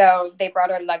 So they brought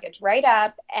our luggage right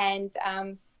up. And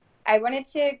I wanted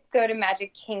to go to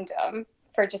Magic Kingdom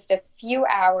for just a few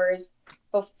hours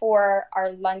before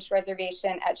our lunch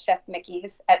reservation at Chef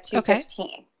Mickey's at 2:15.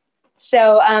 Okay.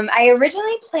 So I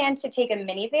originally planned to take a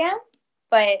minivan,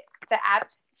 but the app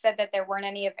said that there weren't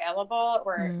any available,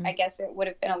 or I guess it would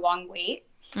have been a long wait.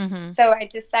 Mm-hmm. So I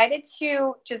decided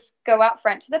to just go out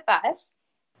front to the bus,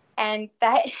 and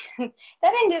that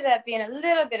ended up being a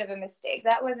little bit of a mistake.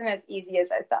 That wasn't as easy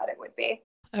as I thought it would be.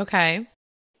 Okay.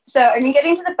 So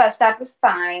getting to the bus stop was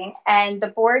fine, and the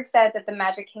board said that the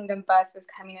Magic Kingdom bus was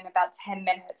coming in about 10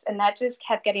 minutes, and that just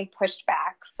kept getting pushed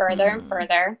back further and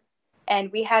further.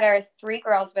 And we had our 3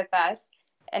 girls with us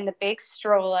and the big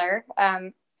stroller.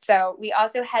 So we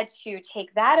also had to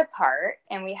take that apart,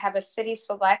 and we have a City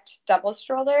Select double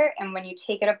stroller. And when you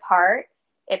take it apart,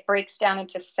 it breaks down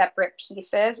into separate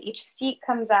pieces. Each seat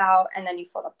comes out and then you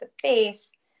fold up the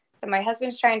base. So my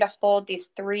husband's trying to hold these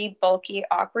 3 bulky,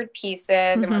 awkward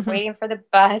pieces, and we're waiting for the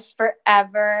bus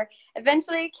forever.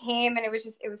 Eventually it came, and it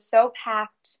was so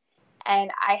packed.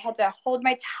 And I had to hold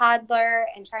my toddler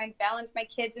and try and balance my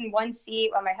kids in one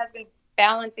seat while my husband's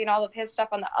balancing all of his stuff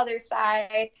on the other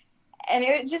side. And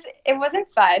it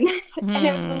wasn't fun. And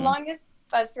it was the longest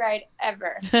bus ride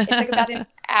ever. It took about an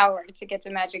hour to get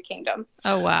to Magic Kingdom.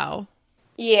 Oh, wow.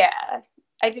 Yeah.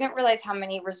 I didn't realize how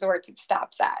many resorts it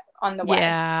stops at on the way.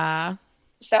 Yeah.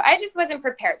 So I just wasn't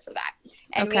prepared for that.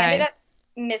 And we ended up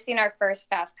missing our first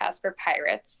Fast Pass for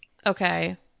Pirates.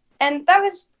 Okay. And that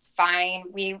was fine.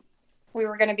 We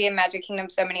were going to be in Magic Kingdom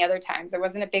so many other times. It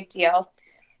wasn't a big deal.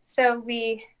 So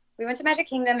we went to Magic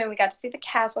Kingdom and we got to see the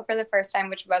castle for the first time,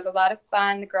 which was a lot of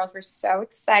fun. The girls were so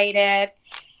excited.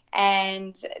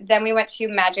 And then we went to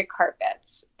Magic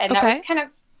Carpets. And that was kind of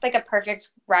like a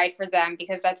perfect ride for them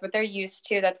because that's what they're used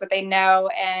to. That's what they know.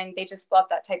 And they just love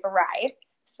that type of ride.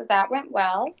 So that went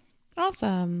well.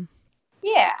 Awesome.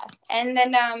 Yeah. And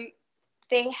then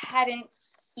they hadn't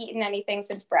eaten anything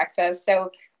since breakfast.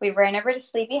 So We ran over to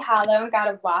Sleepy Hollow and got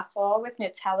a waffle with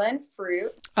Nutella and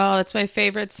fruit. Oh, that's my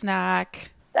favorite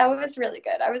snack. That was really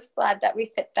good. I was glad that we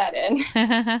fit that in.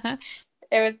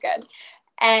 It was good.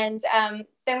 And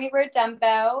then we were at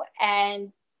Dumbo,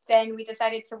 and then we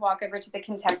decided to walk over to the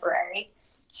Contemporary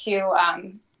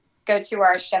to go to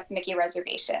our Chef Mickey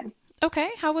reservation.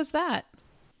 Okay, how was that?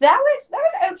 That was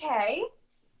okay.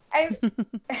 I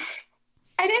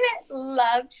didn't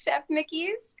love Chef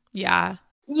Mickey's. Yeah.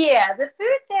 Yeah, the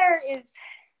food there is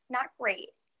not great.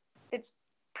 It's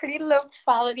pretty low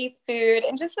quality food,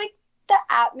 and just like the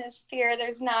atmosphere,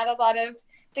 there's not a lot of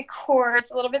decor.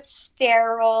 It's a little bit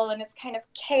sterile, and it's kind of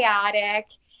chaotic.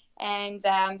 And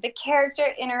the character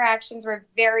interactions were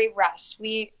very rushed.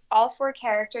 All 4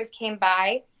 characters came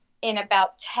by in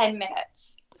about 10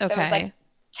 minutes. Okay. So it was like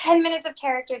 10 minutes of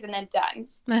characters and then done.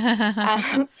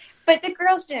 But the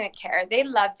girls didn't care. They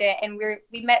loved it. And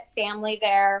we met family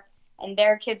there, and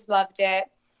their kids loved it.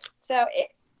 So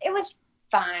it was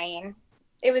fine.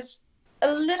 It was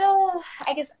a little,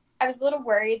 I guess I was a little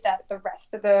worried that the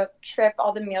rest of the trip,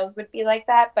 all the meals would be like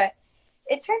that. But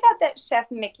it turned out that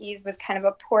Chef Mickey's was kind of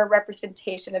a poor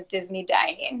representation of Disney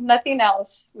dining. Nothing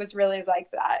else was really like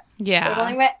that. Yeah. So it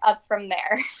only went up from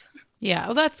there. Yeah,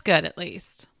 well, that's good at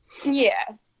least. Yeah.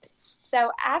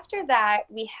 So after that,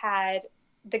 we had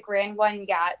the Grand One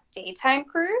Yacht daytime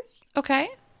cruise. Okay.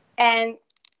 And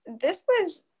this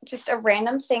was just a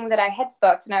random thing that I had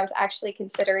booked, and I was actually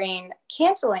considering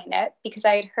canceling it because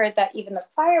I had heard that even the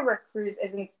firework cruise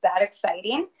isn't that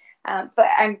exciting. But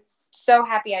I'm so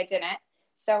happy I didn't.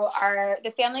 So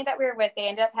the family that we were with, they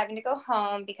ended up having to go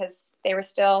home because they were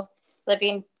still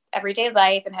living everyday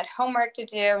life and had homework to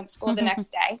do and school the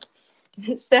next day.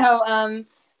 So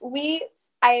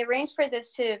I arranged for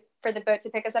the boat to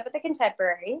pick us up at the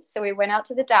Contemporary. So we went out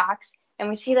to the docks, and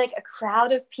we see like a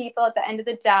crowd of people at the end of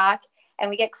the dock, and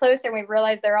we get closer and we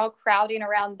realize they're all crowding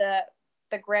around the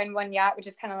Grand One Yacht, which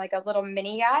is kind of like a little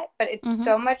mini yacht, but it's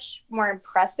so much more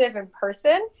impressive in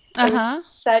person. It was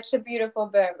such a beautiful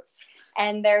boat.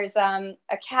 And there's a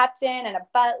captain and a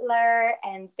butler,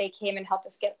 and they came and helped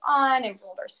us get on and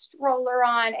rolled our stroller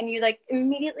on, and you like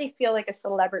immediately feel like a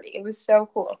celebrity. It was so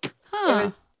cool.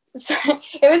 It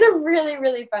was a really,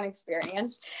 really fun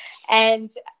experience. And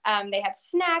they had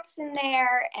snacks in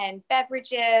there and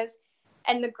beverages,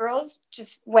 and the girls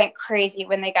just went crazy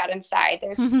when they got inside.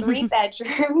 There's 3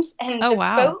 bedrooms, and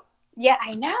boat. Yeah,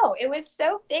 I know. It was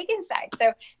so big inside.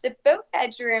 So the boat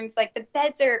bedrooms, like the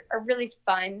beds are really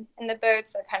fun, and the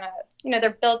boats are kind of,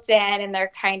 they're built in, and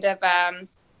they're kind of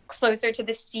closer to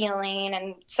the ceiling,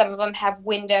 and some of them have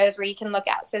windows where you can look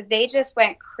out. So they just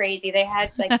went crazy. They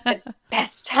had like the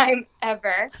best time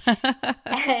ever.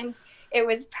 And it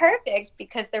was perfect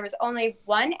because there was only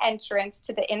one entrance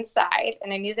to the inside,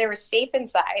 and I knew they were safe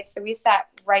inside. So we sat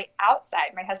right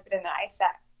outside. My husband and I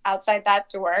sat outside that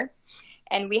door.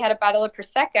 And we had a bottle of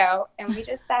Prosecco, and we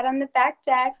just sat on the back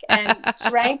deck and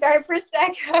drank our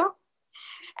Prosecco.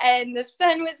 And the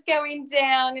sun was going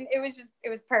down, and it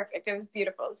was perfect. It was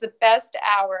beautiful. It was the best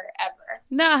hour ever.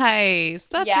 Nice.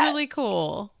 That's really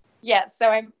cool. Yes. So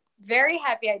I'm very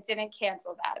happy I didn't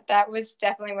cancel that. That was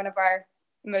definitely one of our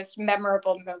most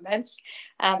memorable moments.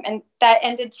 And that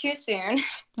ended too soon.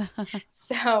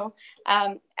 So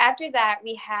after that,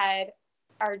 we had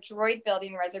our droid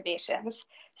building reservations.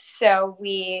 So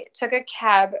we took a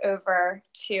cab over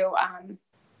to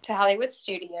Hollywood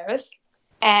Studios,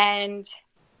 and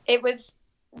it was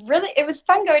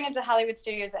fun going into Hollywood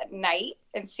Studios at night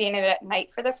and seeing it at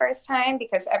night for the first time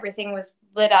because everything was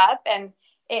lit up, and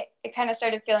it kind of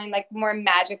started feeling like more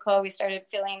magical. We started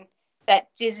feeling that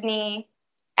Disney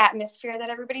atmosphere that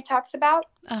everybody talks about.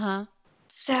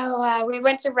 So we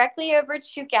went directly over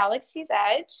to Galaxy's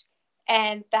Edge,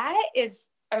 and that is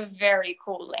a very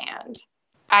cool land.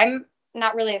 I'm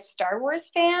not really a Star Wars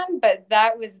fan, but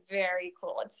that was very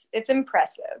cool. It's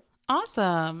impressive.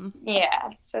 Awesome. Yeah.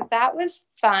 So that was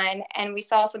fun. And we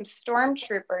saw some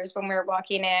stormtroopers when we were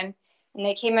walking in, and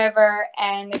they came over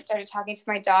and they started talking to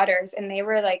my daughters, and they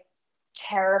were like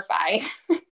terrified.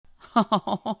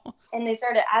 And they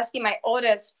started asking my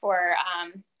oldest for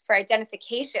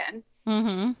identification.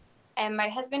 And my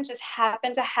husband just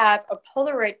happened to have a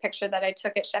Polaroid picture that I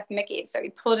took at Chef Mickey. So he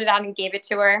pulled it out and gave it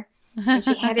to her. And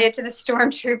she handed it to the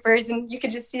stormtroopers, and you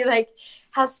could just see like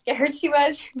how scared she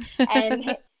was. And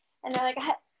they're like,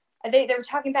 they were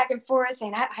talking back and forth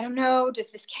saying, I don't know,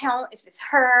 does this count? Is this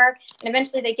her? And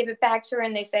eventually they give it back to her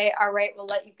and they say, all right, we'll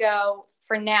let you go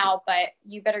for now, but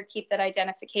you better keep that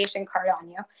identification card on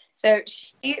you. So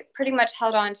she pretty much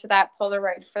held on to that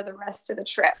Polaroid for the rest of the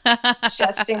trip,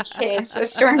 just in case a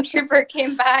stormtrooper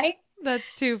came by.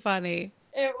 That's too funny.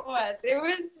 It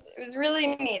was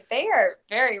really neat. They are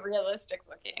very realistic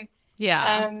looking.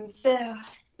 Yeah. So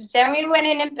then we went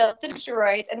in and built the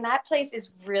droids, and that place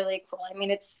is really cool. I mean,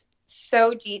 it's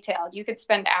so detailed. You could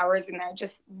spend hours in there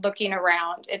just looking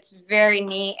around. It's very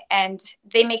neat, and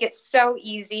they make it so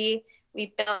easy.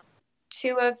 We built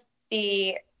two of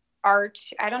the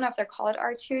R2, I don't know if they're called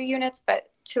R2 units, but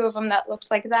two of them that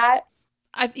looks like that.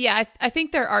 I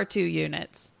think there are 2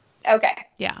 units. Okay.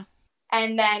 Yeah.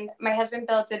 And then my husband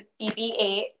built a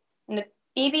BB-8, and the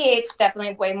BB-8's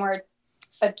definitely way more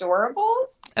adorable.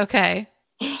 Okay.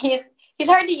 He's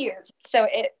hard to use. So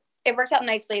it worked out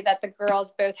nicely that the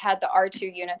girls both had the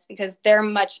R2 units because they're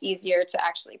much easier to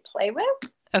actually play with.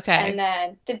 Okay. And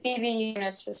then the BB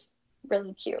unit's just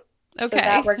really cute. Okay. So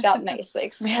that worked out nicely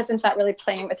because my husband's not really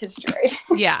playing with his droid.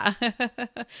 Yeah.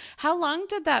 How long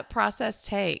did that process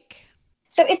take?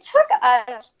 So it took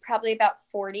us probably about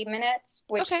 40 minutes,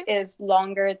 which is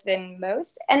longer than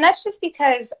most. And that's just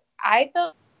because I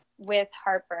built with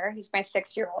Harper, who's my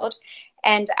 6-year-old,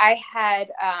 and I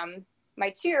had my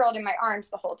 2-year-old in my arms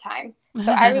the whole time.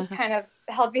 So I was kind of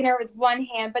helping her with one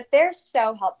hand, but they're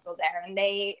so helpful there. And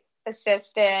they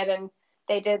assisted, and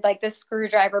they did like the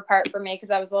screwdriver part for me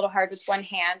because I was a little hard with one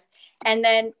hand. And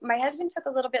then my husband took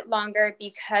a little bit longer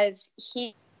because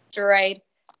he droid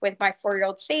with my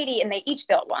 4-year-old Sadie, and they each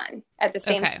built one at the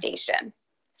same station.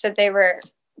 So they were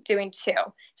doing 2.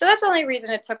 So that's the only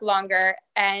reason it took longer.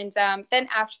 And then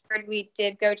afterward, we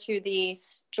did go to the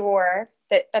store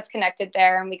that's connected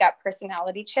there, and we got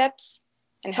personality chips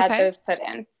and had those put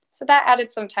in. So that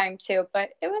added some time too, but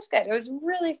it was good. It was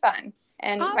really fun.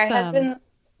 And my husband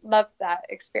loved that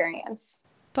experience.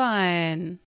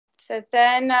 Fun. So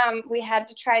then we had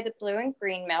to try the blue and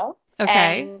green milk.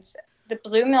 Okay. And the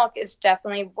blue milk is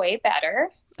definitely way better.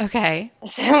 Okay.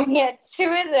 So we had 2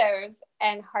 of those,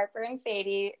 and Harper and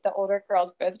Sadie, the older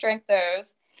girls, both drank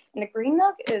those. And the green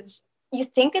milk is, you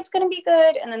think it's going to be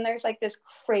good, and then there's like this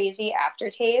crazy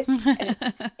aftertaste. And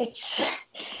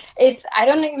it's I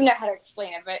don't even know how to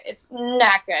explain it, but it's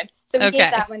not good. So we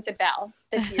gave that one to Belle,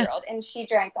 the 2-year-old, and she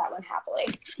drank that one happily.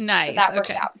 Nice. So that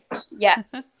worked out.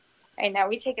 Yes. I know,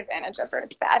 we take advantage of her.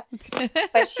 It's bad,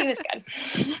 but she was good.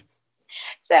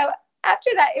 So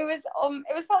after that, it was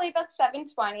probably about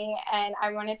 7:20, and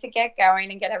I wanted to get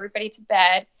going and get everybody to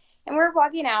bed. And we were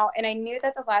walking out, and I knew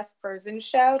that the last Frozen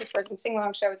show, the Frozen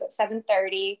sing-along show, was at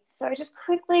 7:30. So I just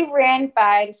quickly ran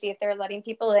by to see if they were letting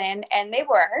people in, and they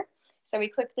were. So we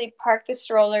quickly parked the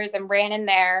strollers and ran in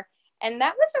there, and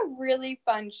that was a really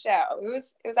fun show. It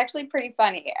was actually pretty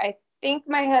funny. I think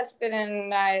my husband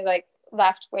and I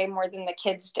laughed way more than the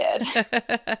kids did.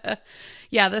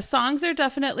 Yeah, the songs are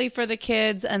definitely for the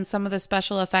kids, and some of the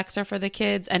special effects are for the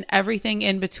kids, and everything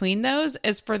in between those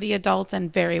is for the adults,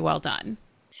 and very well done.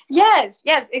 Yes,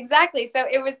 exactly. So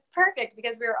it was perfect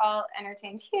because we were all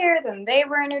entertained here, then they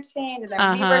were entertained, and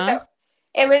then we were. So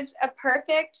it was a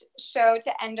perfect show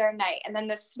to end our night. And then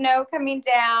the snow coming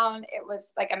down, it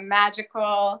was like a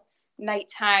magical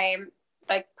nighttime,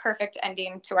 like perfect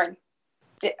ending to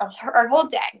our whole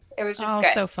day. It was just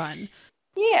good. So fun.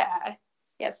 Yeah.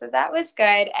 So that was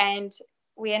good. And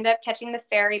we ended up catching the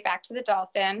ferry back to the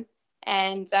Dolphin,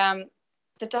 and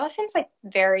the Dolphin's like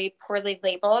very poorly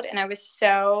labeled, and I was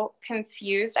so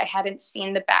confused. I hadn't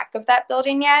seen the back of that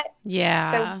building yet. Yeah.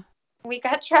 So we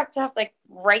got dropped off like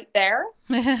right there,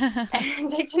 and I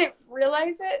didn't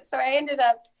realize it. So I ended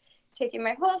up taking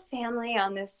my whole family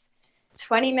on this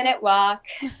 20-minute walk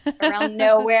around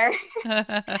nowhere. We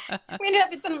ended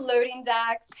up at some loading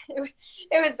docks.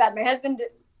 It was bad. My husband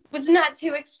was not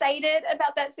too excited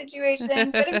about that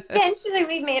situation, but eventually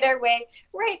we made our way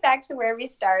right back to where we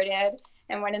started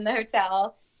and went in the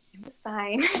hotel. It was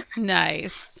fine.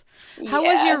 Nice. How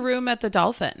was your room at the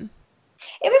Dolphin?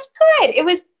 It was good. It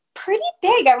was pretty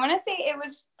big. I want to say it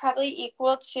was probably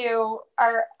equal to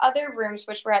our other rooms,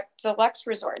 which were at Deluxe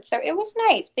Resort. So it was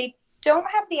nice. They don't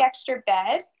have the extra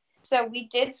bed. So we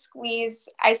did squeeze.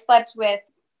 I slept with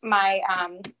my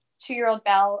 2-year-old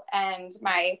Belle and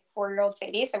my 4-year-old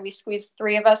Sadie. So we squeezed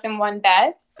 3 of us in one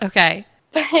bed. Okay.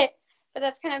 But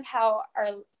that's kind of how our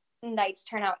nights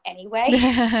turn out anyway.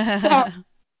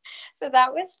 So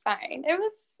that was fine. It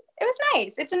was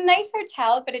nice. It's a nice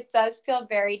hotel, but it does feel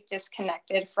very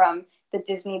disconnected from the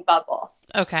Disney bubble.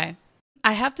 Okay.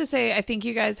 I have to say, I think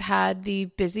you guys had the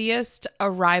busiest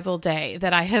arrival day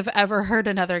that I have ever heard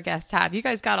another guest have. You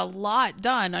guys got a lot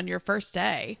done on your first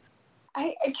day.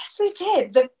 I guess we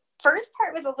did. The first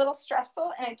part was a little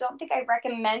stressful, and I don't think I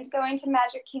recommend going to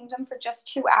Magic Kingdom for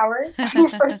just 2 hours on your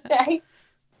first day.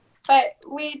 But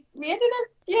we ended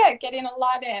up, getting a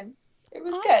lot in. It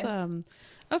was awesome.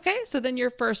 Good. Okay, so then your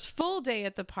first full day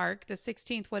at the park, the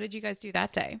 16th, what did you guys do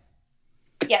that day?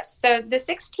 Yes. So the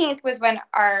 16th was when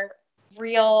our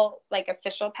real, like,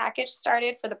 official package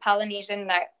started for the Polynesian,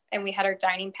 and we had our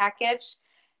dining package.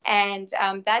 And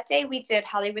that day we did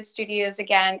Hollywood Studios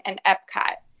again and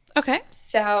Epcot. Okay.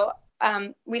 So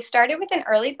we started with an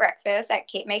early breakfast at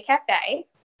Cape May Cafe.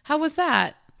 How was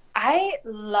that? I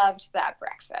loved that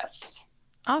breakfast.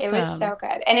 Awesome. It was so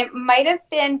good. And it might have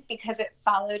been because it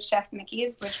followed Chef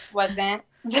Mickey's, which wasn't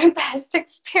the best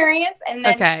experience. And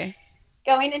then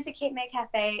going into Cape May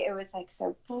Cafe, it was like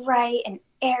so bright and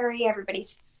airy.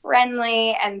 Everybody's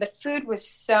friendly. And the food was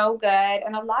so good.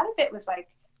 And a lot of it was like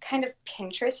kind of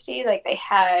Pinteresty. Like they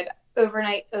had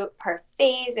overnight oat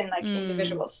parfaits and like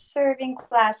individual serving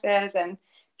glasses and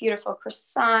beautiful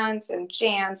croissants and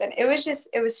jams. And it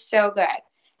was so good.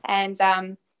 And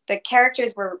the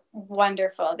characters were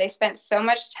wonderful. They spent so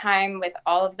much time with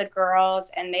all of the girls,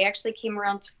 and they actually came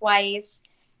around twice.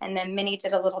 And then Minnie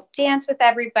did a little dance with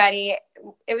everybody.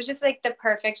 It was just like the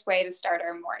perfect way to start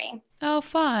our morning. Oh,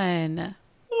 fun.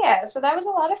 Yeah, so that was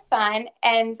a lot of fun.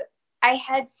 And I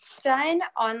had done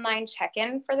online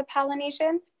check-in for the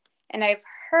Polynesian, and I've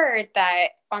heard that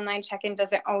online check-in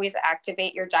doesn't always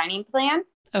activate your dining plan.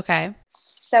 Okay.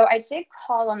 So I did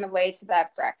call on the way to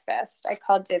that breakfast. I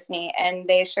called Disney, and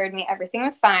they assured me everything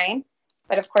was fine.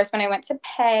 But of course, when I went to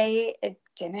pay, it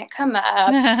didn't come up.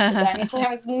 The dining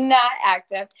plan was not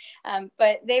active.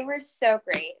 But they were so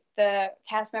great. The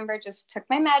cast member just took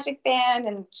my magic band,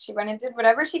 and she went and did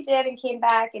whatever she did and came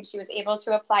back, and she was able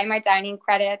to apply my dining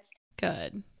credits.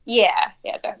 Good. Yeah.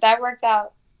 So that worked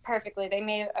out perfectly. They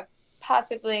made a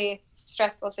possibly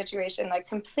stressful situation like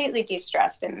completely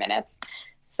de-stressed in minutes.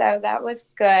 So that was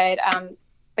good.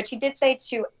 But she did say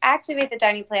to activate the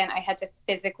dining plan, I had to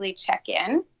physically check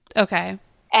in. Okay.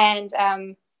 And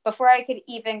before I could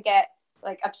even get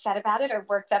like upset about it or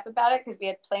worked up about it, because we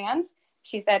had plans,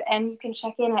 she said, and you can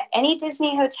check in at any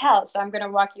Disney hotel. So I'm going to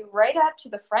walk you right up to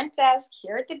the front desk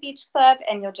here at the beach club,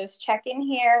 and you'll just check in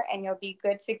here and you'll be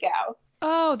good to go.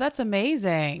 Oh, that's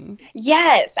amazing.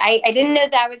 Yes. I didn't know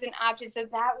that was an option. So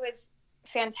that was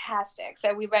fantastic.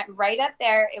 So we went right up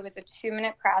there. It was a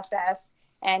 2-minute process,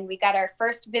 and we got our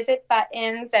first visit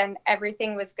buttons, and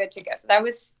everything was good to go. So that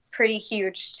was pretty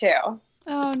huge too.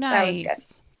 Oh, nice. That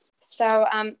was good. So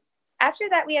after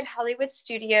that, we had Hollywood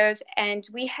Studios, and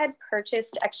we had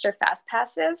purchased extra fast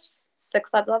passes, the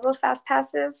club level fast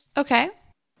passes. Okay.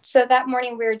 So that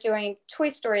morning we were doing Toy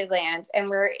Story Land, and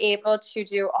we were able to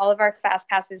do all of our fast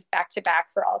passes back to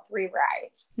back for all 3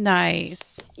 rides.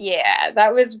 Nice. Yeah,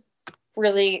 that was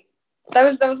really, that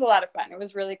was a lot of fun. It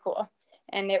was really cool.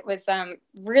 And it was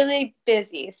really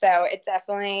busy. So it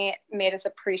definitely made us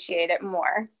appreciate it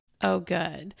more. Oh,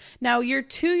 good. Now, your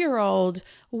 2-year-old,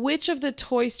 which of the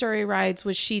Toy Story rides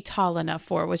was she tall enough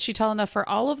for? Was she tall enough for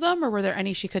all of them, or were there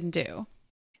any she couldn't do?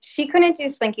 She couldn't do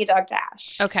Slinky Dog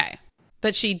Dash. Okay.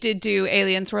 But she did do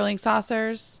Alien Swirling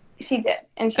Saucers? She did,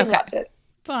 and she loved it.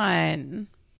 Fun.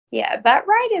 Yeah, that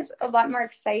ride is a lot more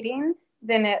exciting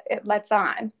than it lets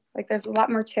on. Like, there's a lot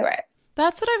more to it.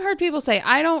 That's what I've heard people say.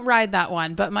 I don't ride that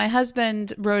one, but my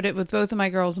husband rode it with both of my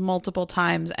girls multiple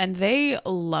times, and they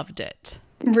loved it.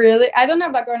 Really? I don't know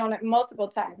about going on it multiple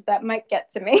times. That might get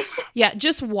to me. Yeah,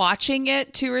 just watching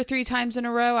it 2 or 3 times in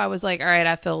a row, I was like, all right,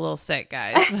 I feel a little sick,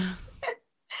 guys.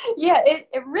 Yeah, it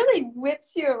really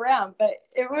whips you around, but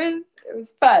it was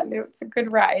fun. It was a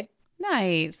good ride.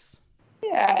 Nice.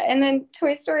 Yeah, and then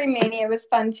Toy Story Mania was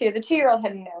fun too. The 2-year-old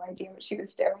had no idea what she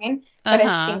was doing, but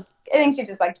I think she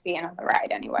just liked being on the ride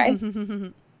anyway.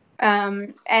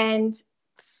 And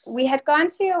we had gone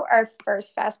to our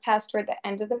first Fast Pass toward the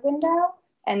end of the window,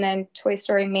 and then Toy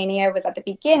Story Mania was at the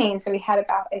beginning, so we had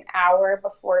about an hour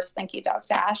before Slinky Dog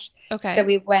Dash. Okay. So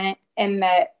we went and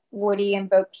met Woody and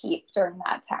Bo Peep during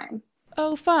that time.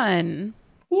 Oh, fun.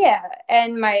 Yeah,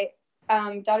 and my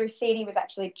daughter Sadie was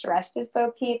actually dressed as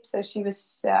Bo Peep, so she was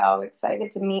so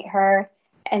excited to meet her.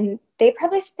 And they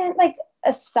probably spent like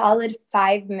a solid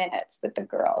 5 minutes with the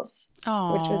girls,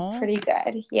 which was pretty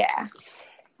good. Yeah.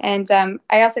 And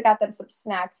I also got them some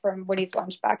snacks from Woody's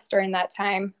Lunchbox during that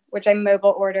time, which I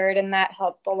mobile ordered, and that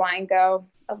helped the line go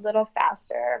a little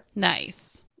faster.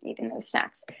 Nice. Eating those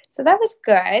snacks. So that was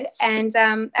good. And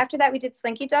after that, we did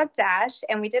Slinky Dog Dash,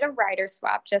 and we did a rider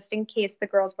swap just in case the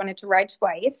girls wanted to ride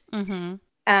twice.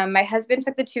 My husband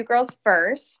took the 2 girls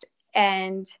first,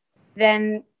 and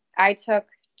then I took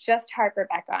just Harper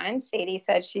back on. Sadie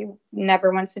said she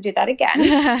never wants to do that again.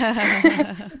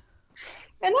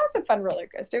 And that was a fun roller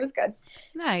coaster. It was good.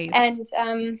 Nice.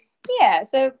 And yeah,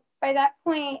 so by that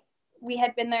point, we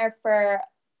had been there for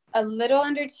a little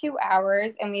under 2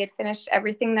 hours, and we had finished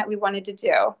everything that we wanted to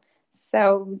do.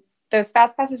 So those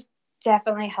fast passes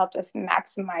definitely helped us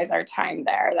maximize our time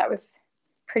there. That was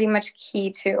pretty much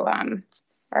key to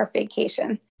our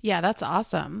vacation. Yeah, that's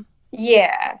awesome.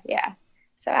 Yeah.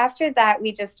 So after that,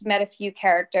 we just met a few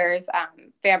characters,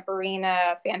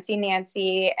 Vampirina, Fancy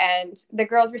Nancy, and the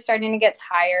girls were starting to get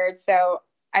tired. So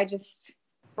I just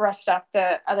brushed off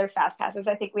the other fast passes.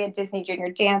 I think we had Disney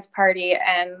Junior Dance Party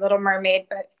and Little Mermaid,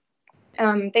 but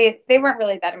they weren't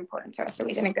really that important to us, so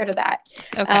we didn't go to that.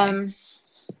 Okay.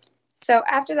 So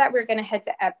after that, we were going to head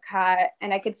to Epcot,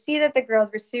 and I could see that the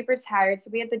girls were super tired.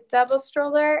 So we had the double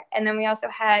stroller, and then we also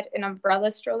had an umbrella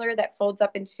stroller that folds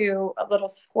up into a little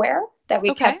square that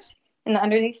we kept in the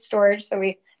underneath storage. So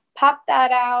we popped that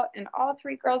out, and all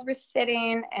three girls were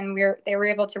sitting, and they were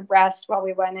able to rest while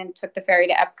we went and took the ferry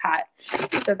to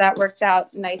Epcot. So that worked out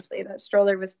nicely. The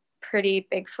stroller was pretty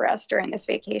big for us during this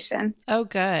vacation. Oh,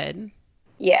 good.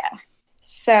 Yeah.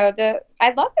 So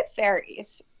I love the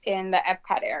ferries in the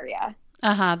Epcot area.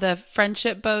 The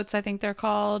friendship boats, I think they're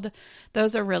called.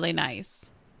 Those are really nice.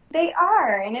 They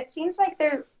are, and it seems like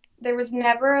there was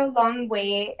never a long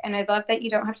wait, and I love that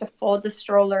you don't have to fold the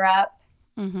stroller up.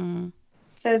 Mm-hmm.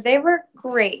 So they were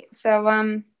great. So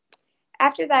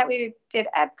after that, we did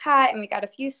Epcot, and we got a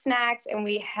few snacks, and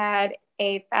we had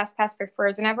a fast pass for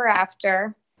Frozen Ever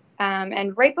After.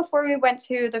 And right before we went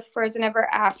to the Frozen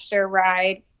Ever After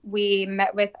ride, we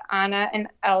met with Anna and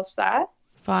Elsa.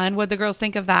 Fun. What'd the girls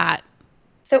think of that?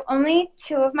 So only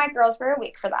 2 of my girls were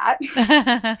awake for that.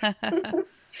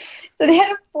 So they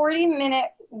had a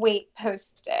 40-minute wait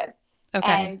posted.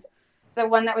 Okay. And the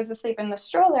one that was asleep in the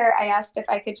stroller, I asked if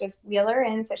I could just wheel her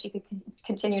in so she could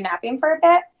continue napping for a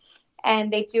bit.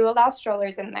 And they do allow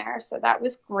strollers in there. So that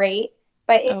was great.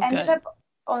 But it ended up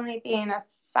only being a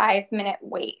 5-minute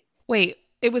wait. Wait,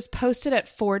 it was posted at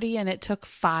 40 and it took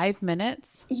 5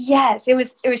 minutes? Yes, it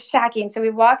was shocking. So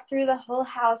we walked through the whole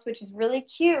house, which is really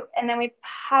cute, and then we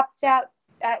popped out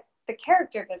at the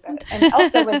character visit, and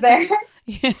Elsa was there.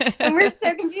 Yeah. And we were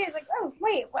so confused, like, oh,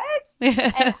 wait, what?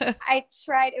 Yeah. And I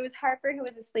tried. It was Harper who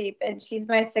was asleep, and she's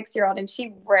my 6-year-old, and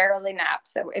she rarely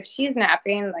naps. So if she's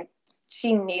napping, like,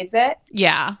 she needs it.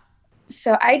 Yeah.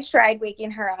 So I tried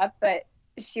waking her up, but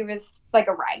she was like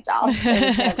a rag doll. There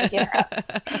was no waking her up.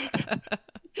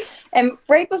 And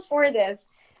right before this,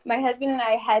 my husband and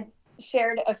I had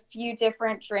shared a few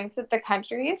different drinks at the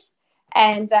Country's.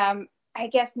 And I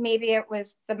guess maybe it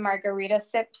was the margarita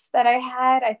sips that I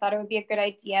had. I thought it would be a good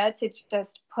idea to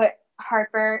just put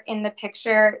Harper in the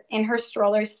picture in her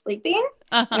stroller sleeping.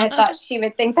 And I thought she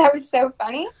would think that was so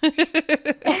funny.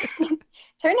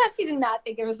 Turned out she did not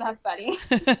think it was that funny.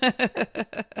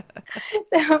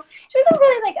 So she wasn't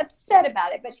really like upset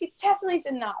about it, but she definitely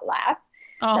did not laugh.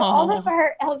 So all of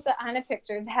our Elsa Anna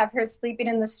pictures have her sleeping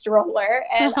in the stroller,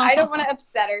 and I don't want to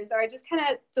upset her, so I just kind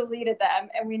of deleted them,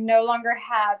 and we no longer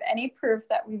have any proof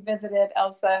that we visited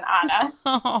Elsa and Anna.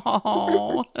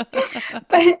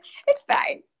 But it's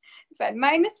fine. It's fine.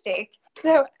 My mistake.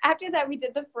 So after that, we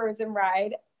did the Frozen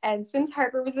ride, and since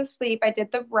Harper was asleep, I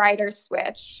did the rider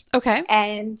switch. Okay.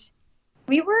 And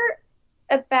we were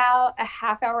about a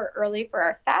half hour early for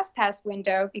our Fast Pass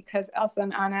window because Elsa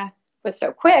and Anna was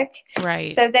so quick. Right.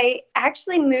 So they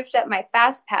actually moved up my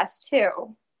Fast Pass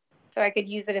too, so I could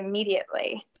use it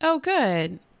immediately. Oh,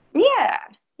 good.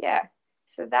 Yeah.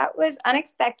 So that was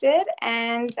unexpected,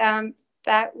 and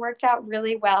that worked out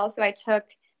really well. So I took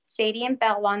Sadie and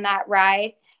Belle on that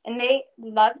ride, and they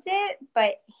loved it,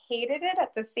 but hated it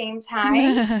at the same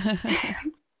time.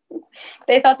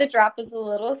 They thought the drop was a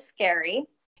little scary.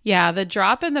 Yeah, the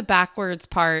drop in the backwards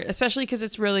part, especially because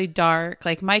it's really dark.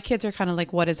 Like, my kids are kind of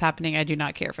like, what is happening? I do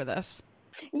not care for this.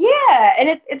 Yeah, and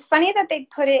it's funny that they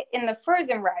put it in the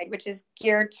Frozen ride, which is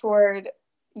geared toward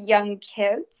young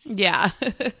kids. Yeah.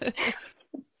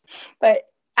 But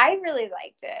I really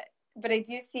liked it. But I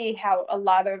do see how a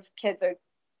lot of kids are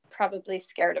probably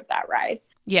scared of that ride.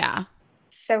 Yeah.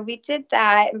 So we did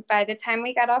that, and by the time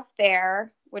we got off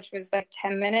there, which was like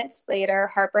 10 minutes later,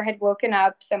 Harper had woken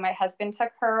up. So my husband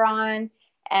took her on,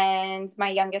 and my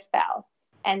youngest Belle.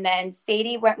 And then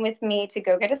Sadie went with me to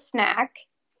go get a snack.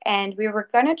 And we were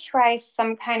going to try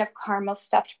some kind of caramel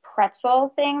stuffed pretzel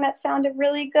thing that sounded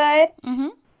really good. Mm-hmm.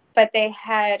 But they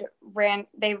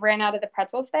ran out of the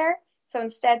pretzels there. So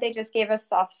instead, they just gave us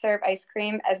soft serve ice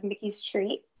cream as Mickey's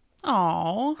treat.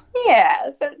 Aww. Yeah.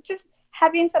 So just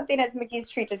having something as Mickey's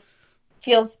treat just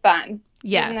feels fun.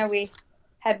 Yes. Even though we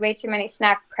had way too many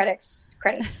snack credits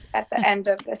at the end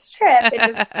of this trip. It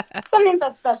just, something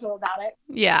felt special about it.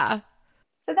 Yeah.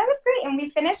 So that was great. And we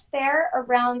finished there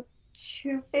around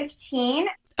 2:15.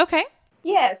 Okay.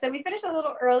 Yeah. So we finished a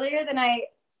little earlier than I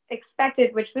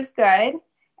expected, which was good.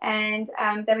 And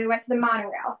then we went to the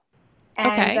monorail.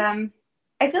 And Okay.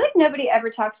 I feel like nobody ever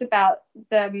talks about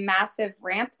the massive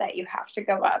ramp that you have to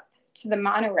go up to the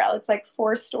monorail. It's like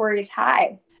 4 stories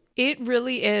high. It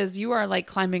really is. You are like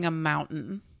climbing a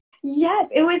mountain.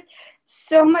 Yes, it was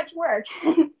so much work.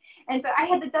 And so I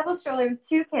had the double stroller with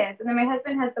 2 kids, and then my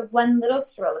husband has the one little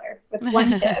stroller with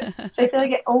 1 kid, which I feel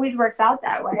like it always works out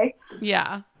that way.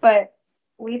 Yeah. But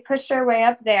we pushed our way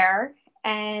up there,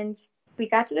 and we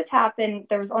got to the top, and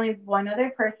there was only one other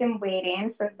person waiting,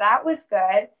 so that was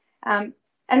good. And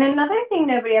another thing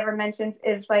nobody ever mentions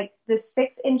is like the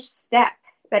 6-inch step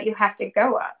that you have to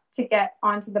go up to get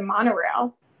onto the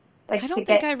monorail. Like I don't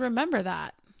think I remember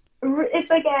that. it's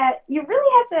like you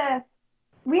really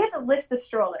we had to lift the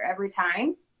stroller every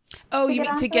time. Oh, you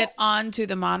mean to get onto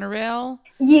the monorail?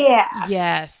 Yeah.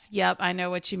 Yes. Yep. I know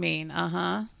what you mean.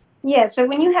 Uh-huh. Yeah. So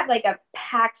when you have like a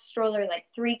packed stroller, like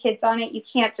 3 kids on it, you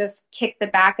can't just kick the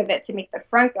back of it to make the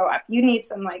front go up. You need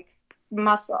some like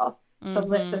muscle to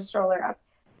lift the stroller up,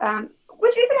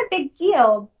 which isn't a big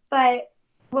deal. But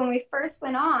when we first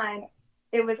went on,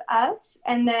 it was us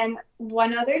and then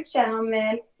one other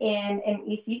gentleman in an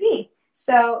ECV.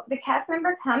 So the cast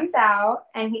member comes out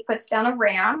and he puts down a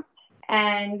ramp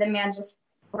and the man just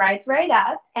rides right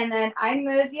up. And then I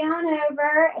mosey on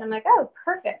over and I'm like, oh,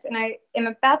 perfect. And I am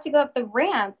about to go up the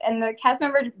ramp and the cast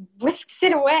member whisks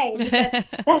it away. And he said,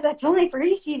 that's only for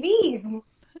ECVs. And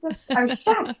I was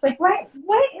shocked. Like, what?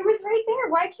 It was right there.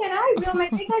 Why can't I wheel my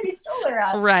big heavy stroller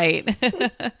up? Right.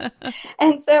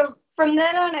 And so from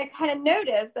then on, I kind of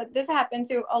noticed that this happened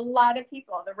to a lot of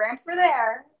people. The ramps were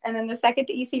there, and then the second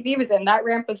the ECV was in, that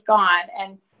ramp was gone,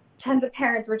 and tons of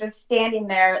parents were just standing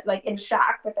there, like, in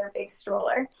shock with their big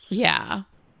stroller. Yeah.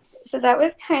 So that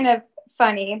was kind of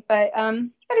funny, but I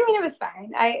mean, it was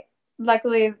fine.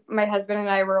 Luckily, my husband and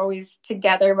I were always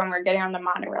together when we were getting on the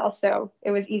monorail, so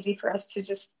it was easy for us to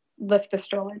just lift the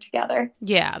stroller together.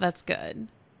 Yeah, that's good.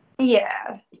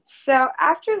 Yeah. So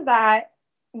after that,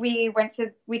 we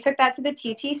took that to the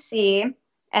TTC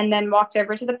and then walked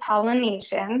over to the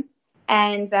Polynesian.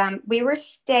 And we were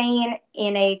staying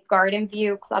in a Garden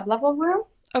View club level room.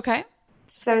 Okay.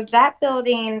 So that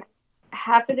building,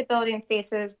 half of the building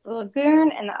faces the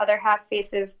lagoon and the other half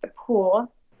faces the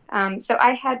pool. So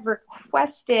I had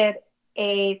requested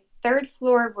a 3rd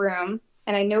floor room,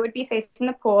 and I knew it would be facing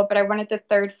the pool, but I wanted the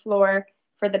 3rd floor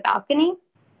for the balcony.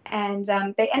 And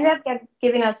they ended up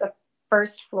giving us a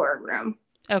 1st floor room.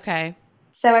 Okay.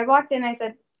 So I walked in, I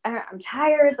said, I'm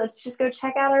tired. Let's just go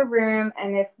check out our room.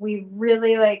 And if we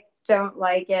really don't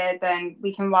like it, then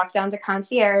we can walk down to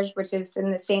concierge, which is in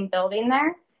the same building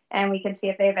there. And we can see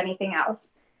if they have anything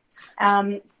else.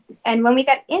 And when we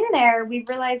got in there, we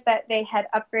realized that they had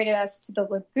upgraded us to the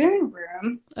lagoon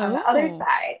room on the other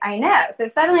side. I know. So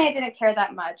suddenly I didn't care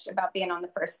that much about being on the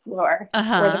 1st floor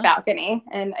or the balcony.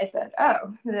 And I said,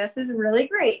 oh, this is really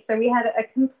great. So we had a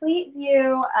complete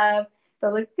view of the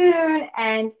lagoon,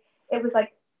 and it was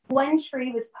like one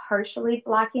tree was partially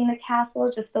blocking the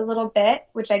castle just a little bit,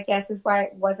 which I guess is why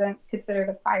it wasn't considered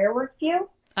a firework view.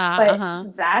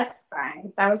 But that's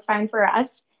fine. That was fine for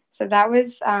us. So that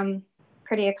was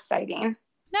pretty exciting.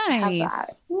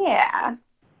 Nice. Yeah.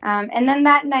 And then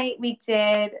that night we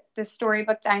did the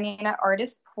storybook dining at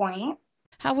Artist Point.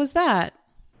 How was that?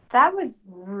 That was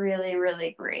really,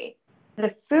 really great. The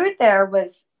food there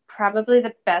was probably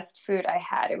the best food I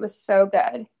had. It was so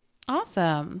good.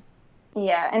 Awesome.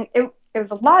 Yeah, and it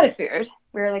was a lot of food.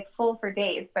 We were full for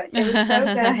days, but it was so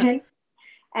good.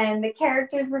 And the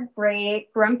characters were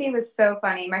great. Grumpy was so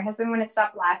funny. My husband wouldn't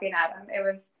stop laughing at him. It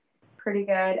was pretty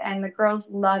good, and the girls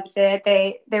loved it.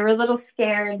 They were a little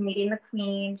scared meeting the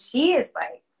queen. She is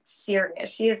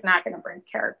serious. She is not going to break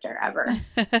character ever.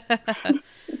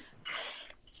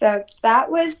 So that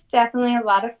was definitely a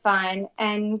lot of fun.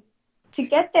 And to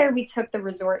get there, we took the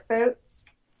resort boats.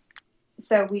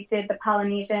 So we did the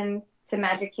Polynesian to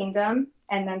Magic Kingdom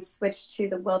and then switched to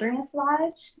the Wilderness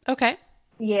Lodge. Okay.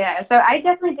 Yeah, so I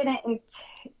definitely didn't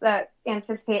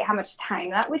anticipate how much time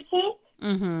that would take.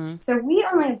 Mm-hmm. So we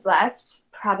only left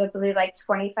probably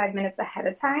 25 minutes ahead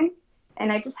of time.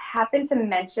 And I just happened to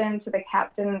mention to the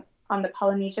captain on the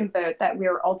Polynesian boat that we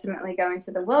were ultimately going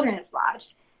to the Wilderness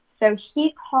Lodge. So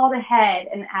he called ahead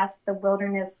and asked the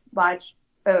Wilderness Lodge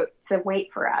boat to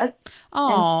wait for us.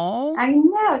 Oh, I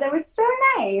know, that was so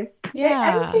nice.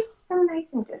 Yeah, everything's so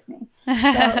nice in Disney.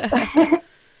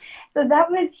 So that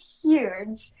was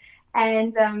huge.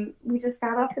 And we just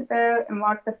got off the boat and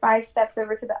walked the 5 steps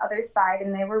over to the other side,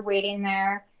 and they were waiting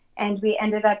there. And we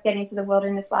ended up getting to the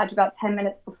Wilderness Lodge about 10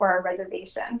 minutes before our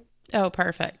reservation. Oh,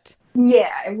 perfect.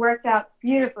 Yeah, it worked out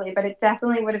beautifully, but it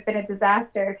definitely would have been a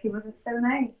disaster if he wasn't so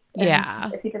nice. Yeah.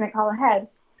 If he didn't call ahead.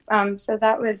 So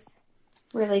that was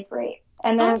really great.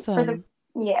 And then Awesome.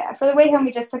 for the way home,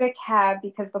 we just took a cab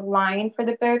because the line for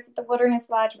the boats at the Wilderness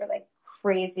Lodge were like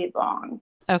crazy long.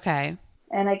 Okay.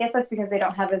 And I guess that's because they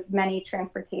don't have as many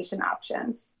transportation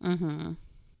options. Mm-hmm.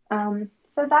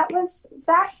 So that was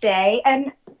that day.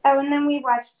 And then we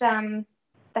watched the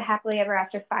Happily Ever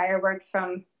After fireworks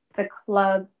from the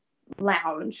club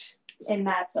lounge in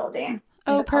that building.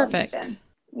 Oh, perfect.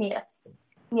 Yeah.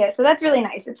 Yeah, so that's really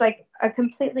nice. It's like a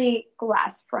completely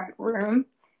glass front room,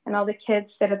 and all the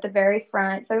kids sit at the very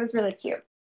front. So it was really cute.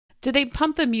 Did they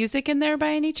pump the music in there by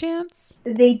any chance?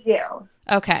 They do.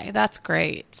 Okay, that's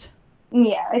great.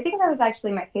 Yeah, I think that was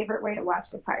actually my favorite way to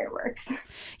watch the fireworks.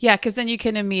 Yeah, because then you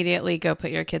can immediately go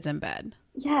put your kids in bed.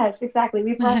 Yes, exactly.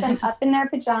 We brought them up in their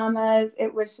pajamas.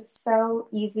 It was just so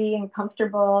easy and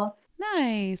comfortable.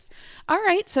 Nice. All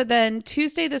right. So then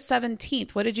Tuesday the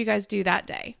 17th, what did you guys do that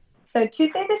day? So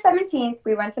Tuesday the 17th,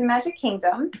 we went to Magic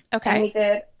Kingdom. Okay. And we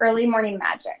did early morning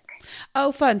magic.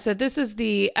 Oh, fun. So this is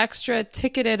the extra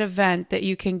ticketed event that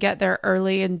you can get there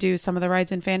early and do some of the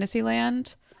rides in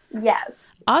Fantasyland?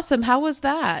 Yes. Awesome. How was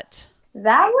that?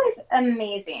 That was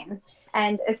amazing.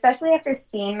 And especially after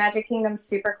seeing Magic Kingdom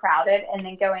super crowded and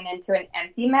then going into an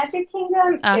empty Magic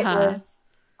Kingdom, It was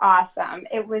awesome.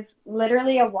 It was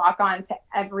literally a walk-on to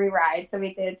every ride. So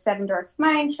we did Seven Dwarfs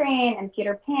Mine Train and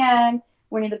Peter Pan,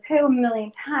 Winnie the Pooh a million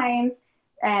times.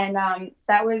 And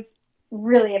that was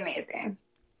really amazing.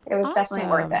 It was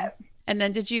definitely worth it. And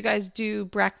then did you guys do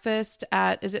breakfast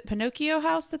at, is it Pinocchio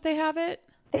House that they have it?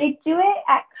 They do it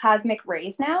at Cosmic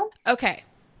Rays now. Okay.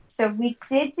 So we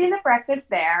did do the breakfast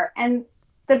there. And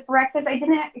the breakfast, I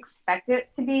didn't expect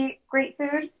it to be great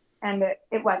food. And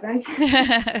it wasn't.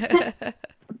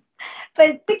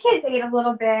 But the kids ate a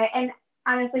little bit. And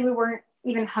honestly, we weren't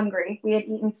even hungry. We had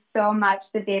eaten so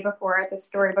much the day before at the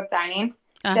Storybook Dining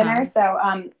dinner. So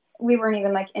we weren't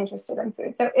even like interested in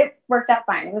food. So it worked out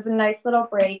fine. It was a nice little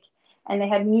break. And they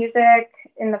had music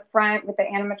in the front with the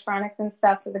animatronics and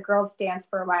stuff. So the girls danced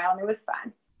for a while and it was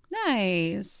fun.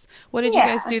 Nice. What did you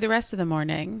guys do the rest of the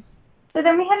morning? So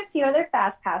then we had a few other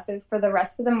fast passes for the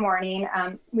rest of the morning.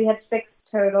 We had 6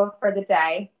 total for the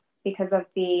day because of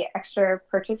the extra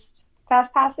purchased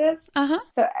fast passes.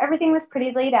 So everything was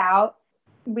pretty laid out.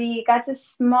 We got to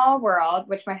Small World,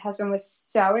 which my husband was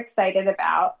so excited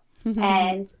about.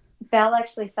 And Belle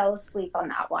actually fell asleep on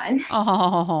that one.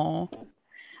 Oh.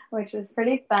 Which was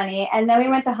pretty funny. And then we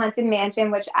went to Haunted Mansion,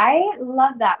 which I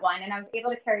love that one. And I was able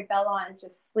to carry Bella on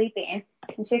just sleeping.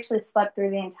 And she actually slept through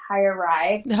the entire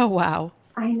ride. Oh, wow.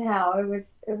 I know. It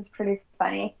was pretty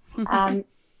funny.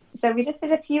 So we just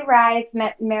did a few rides,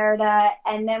 met Merida,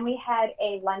 and then we had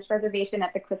a lunch reservation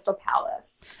at the Crystal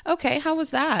Palace. Okay. How was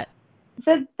that?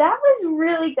 So that was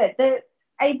really good.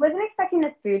 I wasn't expecting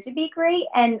the food to be great.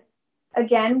 And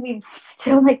again, we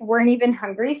still weren't even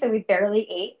hungry. So we barely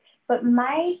ate. But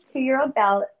my 2-year-old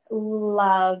Belle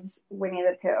loves Winnie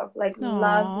the Pooh.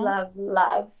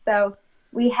 Love. So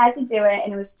we had to do it,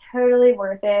 and it was totally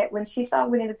worth it. When she saw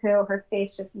Winnie the Pooh, her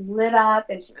face just lit up,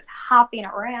 and she was hopping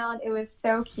around. It was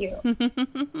so cute.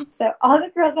 So all the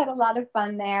girls had a lot of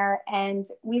fun there, and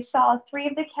we saw 3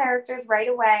 of the characters right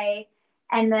away.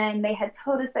 And then they had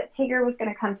told us that Tigger was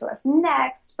going to come to us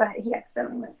next, but he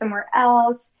accidentally went somewhere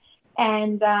else.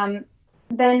 And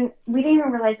then we didn't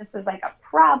even realize this was a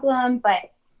problem,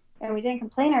 and we didn't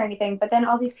complain or anything. But then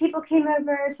all these people came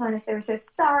over telling us they were so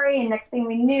sorry. And next thing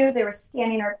we knew, they were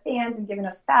scanning our fans and giving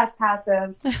us fast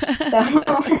passes.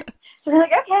 So we're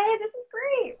like, okay, this is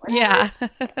great.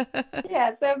 Whatever. Yeah.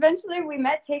 So eventually we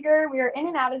met Tigger. We were in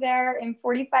and out of there in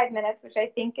 45 minutes, which I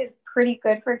think is pretty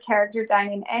good for character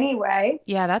dining anyway.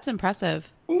 Yeah, that's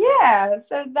impressive. Yeah.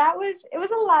 So it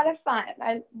was a lot of fun.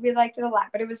 We liked it a lot,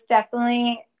 but it was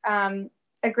definitely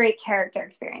a great character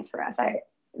experience for us.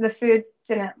 The food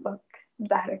didn't look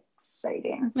that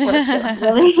exciting.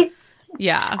 Really.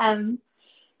 Yeah.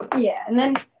 Yeah. And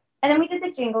then we did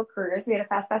the Jingle Cruise. We had a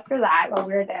fast pass for that while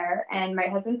we were there. And my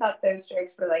husband thought those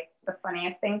jokes were the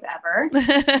funniest things ever.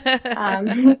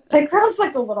 The girls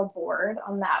looked a little bored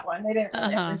on that one. They didn't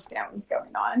really understand what was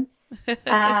going on.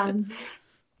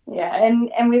 Yeah.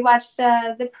 And we watched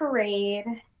the parade,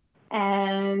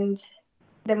 and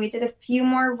then we did a few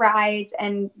more rides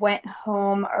and went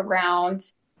home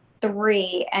around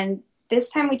 3. And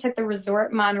this time we took the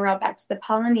resort monorail back to the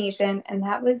Polynesian, and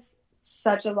that was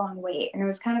such a long wait. And it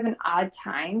was kind of an odd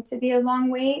time to be a long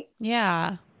wait.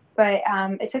 Yeah. But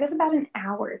it took us about an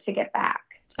hour to get back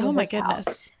to the my hotel.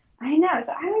 goodness. I know.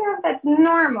 So I don't know if that's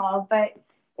normal, but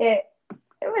it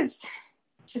was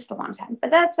just a long time.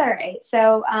 But that's all right.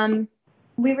 So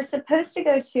we were supposed to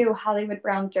go to Hollywood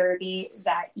Brown Derby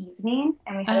that evening,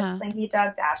 and we had a Slinky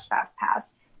Dog Dash Fast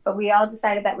Pass. but we all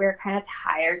decided that we were kind of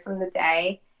tired from the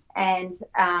day, and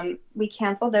we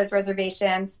canceled those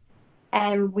reservations.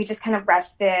 And we just kind of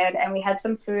rested, and we had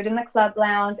some food in the club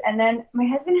lounge. And then my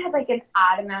husband had like an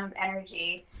odd amount of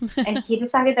energy, and he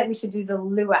decided that we should do the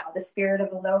luau, the Spirit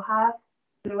of Aloha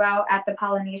luau at the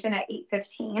Polynesian at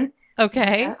 8:15.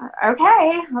 Okay. So,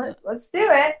 okay, let's do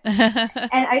it. And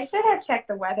I should have checked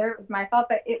the weather. It was my fault,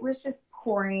 but it was just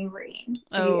pouring rain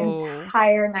the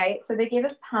entire night. So they gave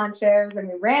us ponchos, and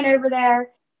we ran over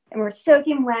there, and we're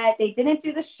soaking wet. They didn't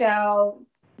do the show,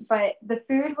 but the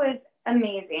food was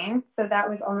amazing. So that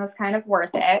was almost kind of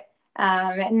worth it.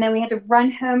 And then we had to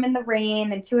run home in the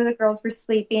rain, and 2 of the girls were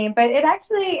sleeping, but it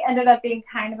actually ended up being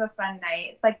kind of a fun night.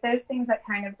 It's like those things that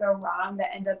kind of go wrong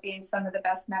that end up being some of the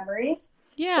best memories.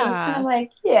 Yeah. So it was kind of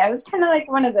like, it was kind of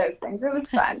like one of those things. It was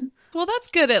fun. Well,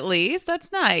 that's good at least.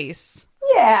 That's nice.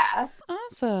 Yeah.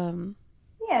 Awesome.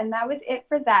 Yeah, and that was it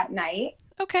for that night.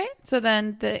 Okay. So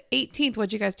then the 18th,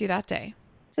 what'd you guys do that day?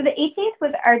 So the 18th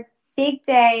was our big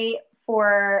day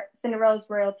for Cinderella's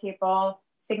Royal Table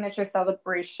signature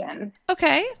celebration.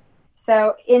 Okay.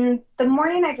 So in the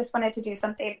morning, I just wanted to do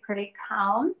something pretty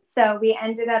calm. So we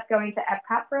ended up going to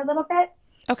Epcot for a little bit.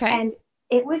 Okay. And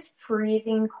it was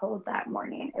freezing cold that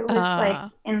morning. It was like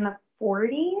in the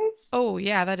 40s. Oh,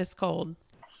 yeah, that is cold.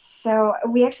 So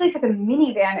we actually took a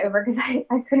minivan over because I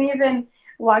couldn't even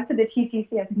walk to the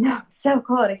TCC. I was like, no, it's so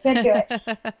cold. I can't do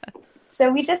it.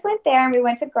 So we just went there, and we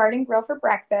went to Garden Grill for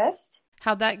breakfast.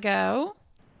 How'd that go?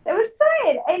 It was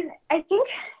good. And I think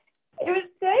it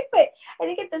was good, but I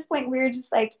think at this point we were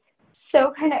just like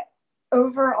so kind of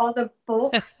over all the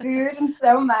bulk food and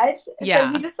so much. Yeah.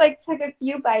 So we just like took a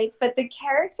few bites, but the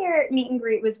character meet and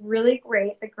greet was really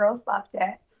great. The girls loved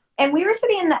it. And we were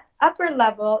sitting in the upper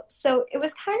level, so it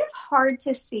was kind of hard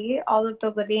to see all of the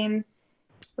living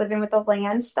with the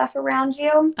land stuff around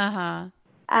you.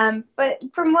 But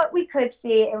from what we could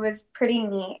see, it was pretty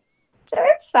neat. So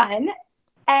it was fun.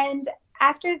 And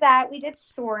after that, we did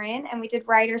Soarin', and we did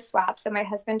rider swap. So my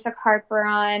husband took Harper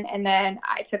on, and then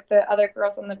I took the other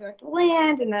girls on Living with the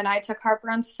Land, and then I took Harper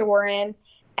on Soarin'.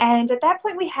 And at that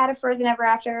point, we had a Frozen Ever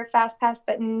After Fast Pass,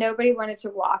 but nobody wanted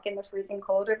to walk in the freezing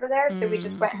cold over there, so we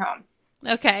just went home.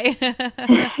 Okay.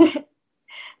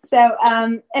 So,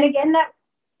 and again,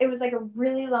 it was like a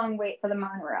really long wait for the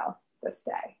monorail this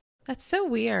day. That's so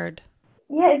weird.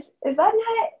 Yeah, is that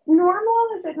not normal?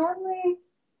 Is it normally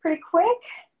pretty quick?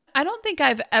 I don't think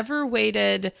I've ever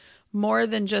waited more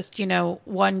than just,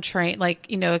 one train. Like,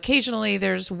 occasionally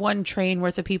there's one train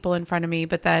worth of people in front of me,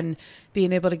 but then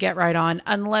being able to get right on,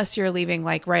 unless you're leaving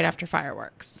like right after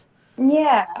fireworks.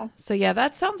 Yeah. So yeah,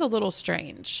 that sounds a little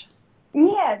strange.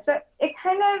 Yeah. So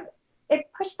it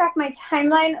pushed back my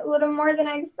timeline a little more than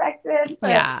I expected.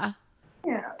 But, yeah.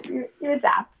 You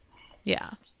adapt. Yeah.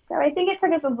 So I think it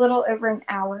took us a little over an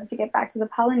hour to get back to the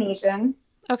Polynesian.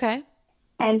 Okay.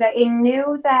 And I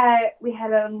knew that we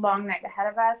had a long night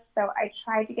ahead of us, so I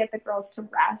tried to get the girls to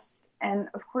rest. And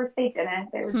of course they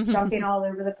didn't. They were jumping all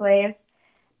over the place.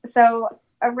 So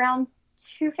around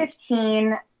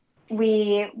 2:15,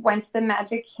 we went to the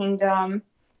Magic Kingdom,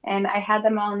 and I had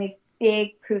them all in these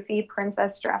big, poofy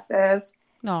princess dresses.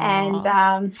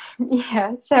 Aww.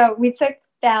 And so we took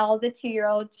Belle, the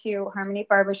 2-year-old, to Harmony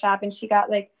Barbershop, and she got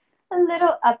like a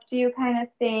little updo kind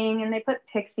of thing, and they put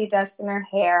pixie dust in her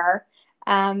hair.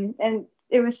 And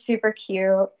it was super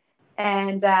cute.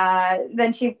 And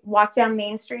then she walked down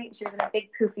Main Street, and she was in a big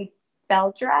poofy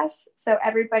Belle dress. So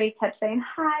everybody kept saying,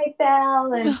 "Hi,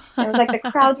 Belle." And it was like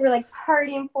the crowds were like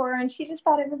partying for her, and she just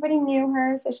thought everybody knew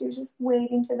her. So she was just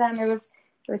waving to them. It was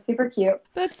super cute.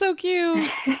 That's so cute.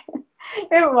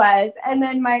 It was. And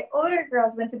then my older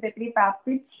girls went to Bibbidi Bobbidi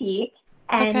Boutique,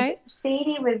 and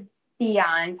Sadie was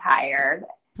beyond tired.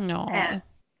 No. And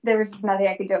there was just nothing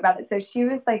I could do about it. So she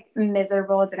was like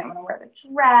miserable, didn't want to wear the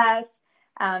dress.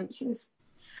 She was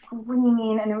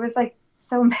screaming, and it was like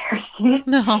so embarrassing.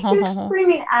 No. She was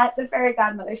screaming at the fairy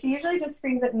godmother. She usually just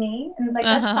screams at me, and like,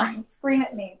 that's fine. Scream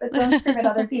at me, but don't scream at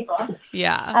other people.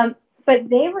 Yeah. But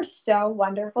they were so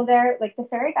wonderful there. Like, the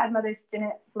fairy godmothers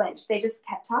didn't flinch. They just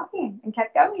kept talking and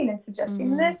kept going and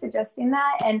suggesting this, suggesting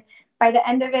that. And by the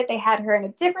end of it, they had her in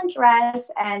a different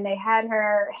dress, and they had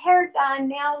her hair done,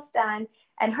 nails done.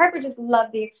 And Harper just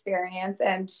loved the experience,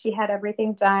 and she had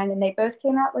everything done. And they both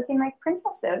came out looking like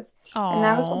princesses. Aww. And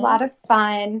that was a lot of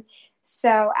fun.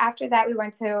 So after that, we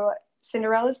went to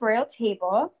Cinderella's Royal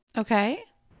Table. Okay.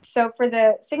 So for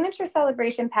the signature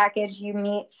celebration package, you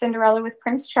meet Cinderella with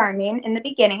Prince Charming in the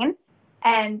beginning.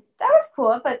 And that was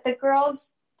cool, but the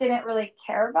girls didn't really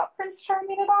care about Prince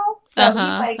Charming at all. So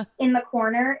he's like in the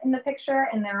corner in the picture,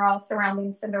 and they're all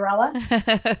surrounding Cinderella.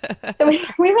 So we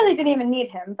really didn't even need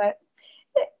him, but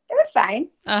it was fine.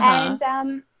 Uh-huh.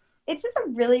 And it's just a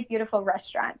really beautiful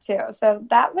restaurant too. So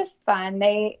that was fun.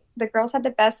 The girls had the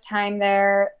best time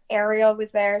there. Ariel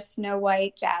was there, Snow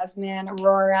White, Jasmine,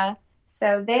 Aurora.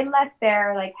 So they left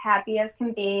there like happy as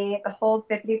can be. The whole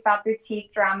Bippity Bop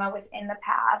Boutique drama was in the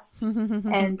past,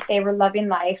 and they were loving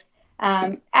life.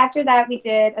 After that, we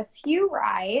did a few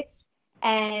rides,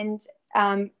 and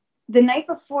the night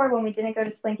before, when we didn't go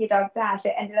to Slinky Dog Dash,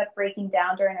 it ended up breaking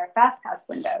down during our Fast Pass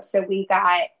window. So we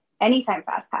got anytime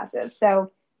Fast Passes. So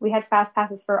we had Fast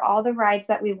Passes for all the rides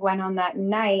that we went on that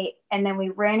night, and then we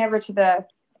ran over to the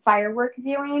firework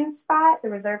viewing spot, the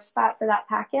reserved spot for that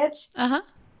package. Uh-huh.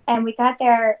 And we got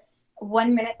there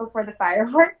 1 minute before the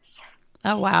fireworks.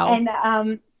 Oh, wow. And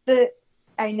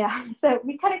I know. So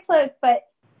we kind of closed, but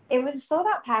it was a sold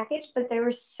out package, but there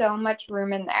was so much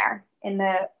room in there in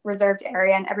the reserved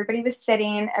area, and everybody was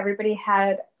sitting. Everybody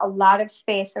had a lot of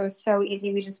space. So it was so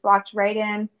easy. We just walked right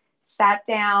in, sat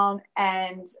down,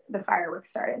 and the fireworks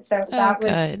started. So that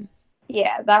was good.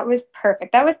 Yeah, that was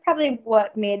perfect. That was probably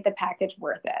what made the package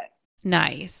worth it.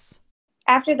 Nice.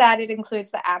 After that, it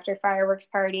includes the after fireworks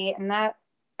party, and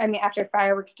after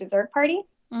fireworks dessert party.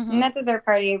 Mm-hmm. And that dessert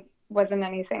party wasn't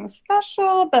anything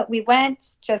special, but we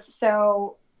went just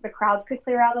so the crowds could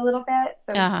clear out a little bit.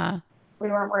 So we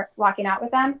weren't walking out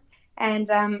with them. And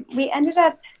we ended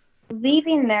up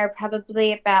leaving there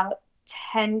probably about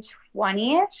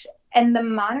 10:20-ish. And the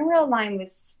monorail line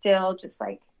was still just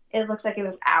like, it looked like it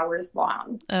was hours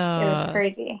long. It was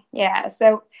crazy. Yeah.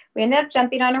 So we ended up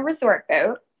jumping on a resort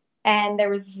boat, and there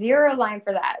was zero line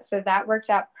for that. So that worked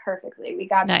out perfectly. We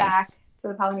got back to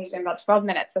the Polynesian in about 12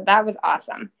 minutes. So that was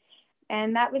awesome.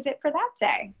 And that was it for that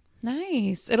day.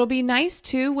 Nice. It'll be nice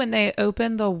too when they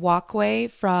open the walkway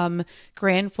from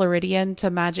Grand Floridian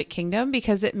to Magic Kingdom,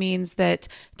 because it means that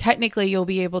technically you'll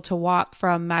be able to walk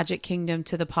from Magic Kingdom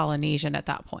to the Polynesian at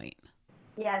that point.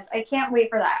 Yes, I can't wait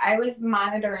for that. I was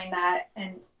monitoring that,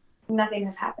 and nothing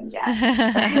has happened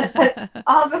yet. But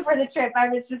all before the trip, I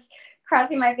was just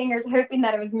crossing my fingers, hoping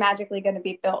that it was magically going to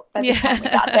be built by the time we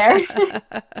got there.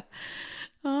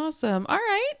 Awesome. All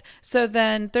right. So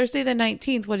then Thursday the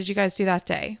 19th, what did you guys do that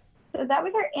day? So that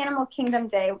was our Animal Kingdom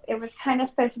day. It was kind of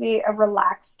supposed to be a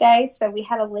relaxed day. So we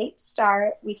had a late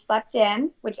start. We slept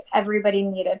in, which everybody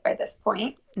needed by this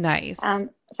point. Nice.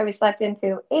 So we slept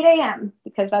into 8 a.m.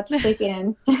 because that's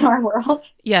sleeping in our world.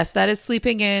 Yes, that is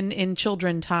sleeping in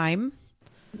children time.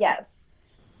 Yes.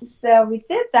 So we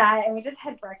did that, and we just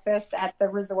had breakfast at the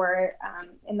resort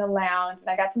in the lounge. And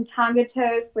I got some Tonga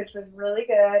toast, which was really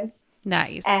good.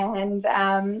 Nice. And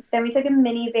then we took a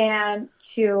minivan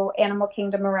to Animal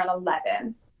Kingdom around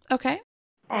 11. Okay.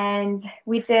 And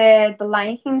we did the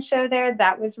Lion King show there.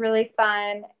 That was really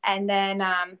fun. And then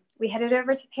we headed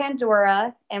over to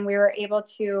Pandora, and we were able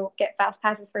to get fast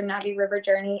passes for Navi River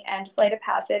Journey and Flight of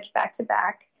Passage back to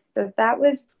back. So that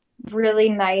was really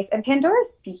nice. And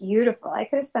Pandora's beautiful. I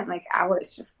could have spent like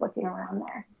hours just looking around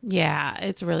there. Yeah,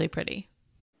 it's really pretty.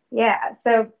 Yeah,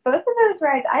 so both of those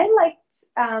rides, I liked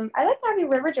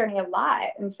Navi River Journey a lot,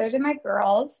 and so did my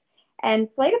girls. And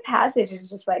Flight of Passage is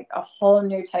just like a whole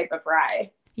new type of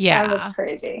ride. Yeah. That was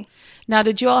crazy. Now,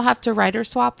 did you all have to rider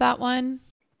swap that one?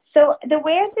 So the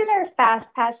way I did our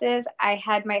fast passes, I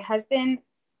had my husband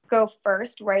go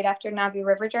first right after Navi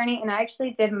River Journey, and I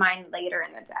actually did mine later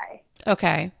in the day.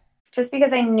 Okay. Just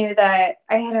because I knew that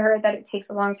I had heard that it takes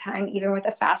a long time, even with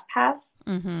a fast pass.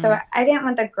 Mm-hmm. So I didn't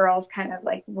want the girls kind of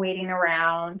like waiting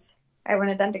around. I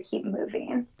wanted them to keep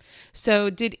moving. So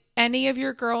did any of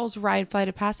your girls ride Flight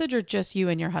of Passage, or just you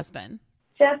and your husband?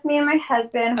 Just me and my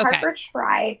husband. Okay. Harper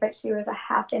tried, but she was a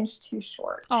half inch too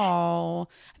short. Oh,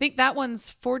 I think that one's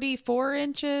 44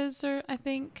 inches, or I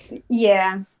think.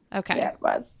 Yeah. Okay. Yeah, it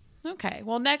was. Okay.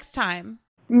 Well, next time.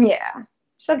 Yeah.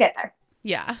 She'll get there.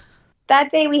 Yeah. That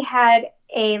day we had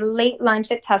a late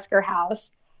lunch at Tusker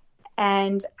House,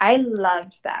 and I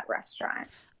loved that restaurant.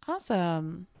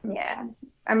 Awesome. Yeah.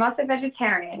 I'm also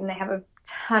vegetarian, and they have a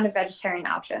ton of vegetarian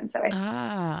options. So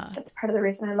that's part of the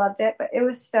reason I loved it. But it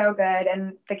was so good,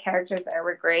 and the characters there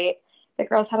were great. The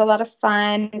girls had a lot of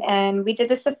fun, and we did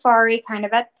the safari kind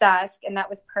of at dusk, and that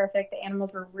was perfect. The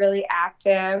animals were really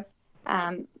active.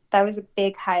 That was a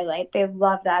big highlight. They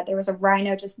loved that. There was a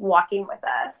rhino just walking with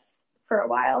us for a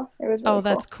while. It was really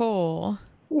that's cool.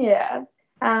 Yeah.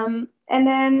 And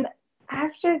then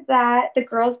after that, the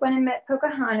girls went and met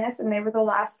Pocahontas, and they were the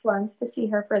last ones to see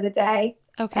her for the day.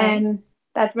 Okay. And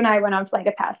that's when I went on Flight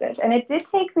of Passage. And it did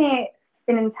take me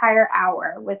an entire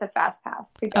hour with a fast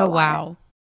pass to go. Oh, wow.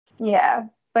 Yeah.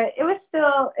 But it was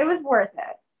worth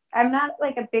it. I'm not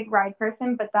like a big ride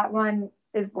person, but that one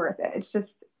is worth it.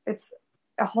 It's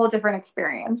a whole different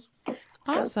experience.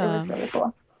 Awesome. So it was really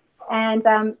cool. And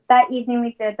that evening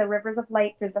we did the Rivers of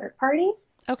Light dessert party.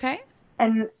 Okay.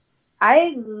 And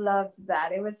I loved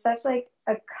that. It was such like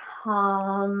a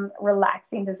calm,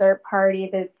 relaxing dessert party.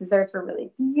 The desserts were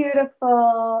really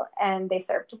beautiful, and they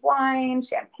served wine,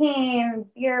 champagne,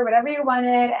 beer, whatever you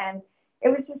wanted. And it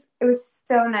was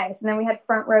so nice. And then we had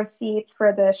front row seats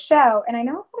for the show. And I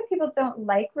know a lot of people don't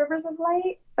like Rivers of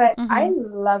Light, but I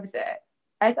loved it.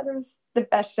 I thought it was the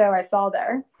best show I saw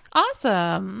there.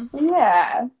 Awesome.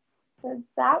 Yeah. So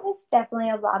that was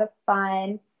definitely a lot of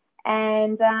fun.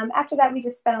 And after that, we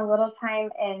just spent a little time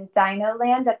in Dino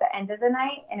Land at the end of the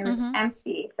night, and it was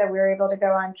empty. So we were able to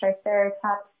go on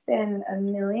Triceratops spin a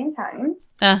million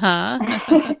times. Uh-huh.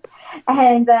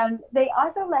 And they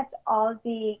also left all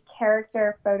the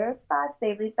character photo spots.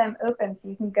 They leave them open so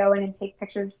you can go in and take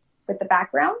pictures with the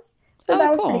backgrounds. So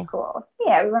that was pretty cool.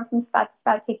 Yeah, we went from spot to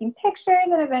spot taking pictures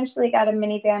and eventually got a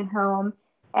minivan home.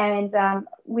 And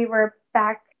we were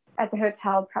back at the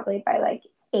hotel probably by like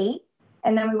 8.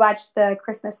 And then we watched the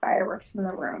Christmas fireworks from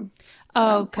the room.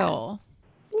 Oh, cool.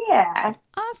 Yeah.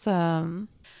 Awesome.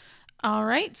 All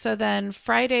right. So then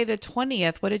Friday the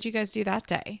 20th, what did you guys do that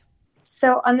day?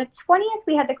 So on the 20th,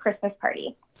 we had the Christmas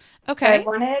party. Okay. So I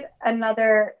wanted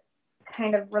another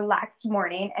kind of relaxed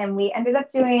morning, and we ended up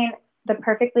doing the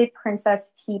Perfectly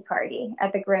Princess tea party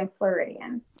at the Grand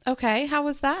Floridian. Okay. How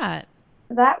was that?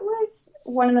 That was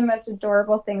one of the most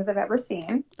adorable things I've ever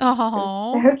seen.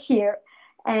 Oh, so cute.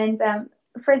 And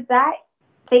for that,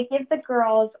 they give the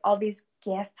girls all these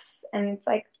gifts, and it's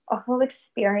like a whole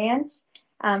experience.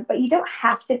 But you don't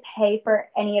have to pay for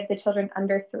any of the children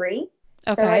under 3.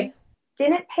 okay. So I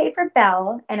didn't pay for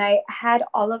Belle, and I had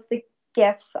all of the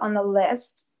gifts on the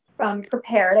list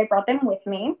prepared. I brought them with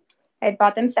me. I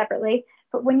bought them separately.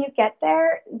 But when you get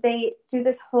there, they do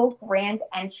this whole grand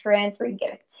entrance where you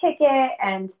get a ticket,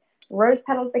 and Rose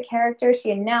Petal's the character.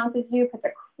 She announces you, puts a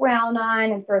crown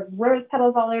on, and throws rose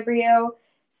petals all over you.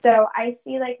 So I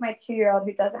see like my 2-year-old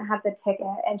who doesn't have the ticket,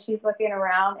 and she's looking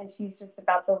around and she's just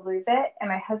about to lose it. And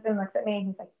my husband looks at me and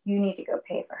he's like, "You need to go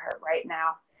pay for her right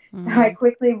now." So I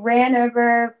quickly ran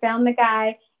over, found the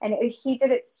guy, and he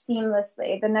did it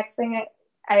seamlessly. The next thing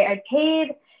I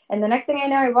paid, and the next thing I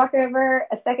know, I walk over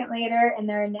a second later and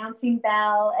they're announcing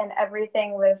Belle, and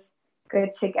everything was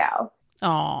good to go.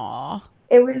 Aww.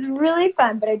 It was really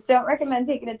fun, but I don't recommend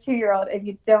taking a 2-year-old if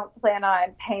you don't plan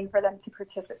on paying for them to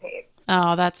participate.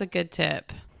 Oh, that's a good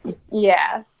tip.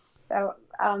 Yeah. So,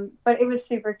 but it was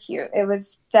super cute. It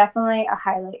was definitely a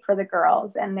highlight for the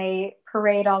girls, and they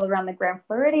parade all around the Grand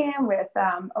Floridian with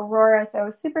Aurora. So it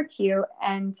was super cute,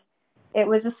 and it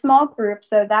was a small group.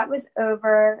 So that was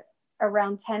over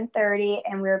around 10:30,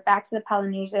 and we were back to the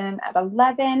Polynesian at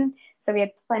 11. So we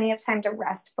had plenty of time to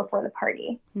rest before the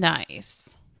party.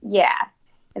 Nice. Yeah.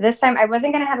 This time I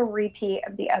wasn't going to have a repeat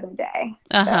of the other day.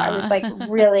 So I was like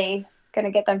really going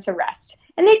to get them to rest.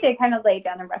 And they did kind of lay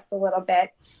down and rest a little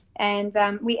bit. And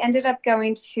we ended up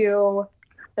going to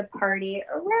the party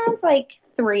around like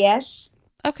 3-ish.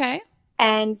 Okay.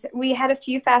 And we had a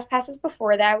few fast passes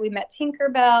before that. We met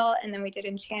Tinkerbell, and then we did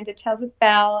Enchanted Tales with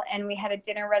Belle, and we had a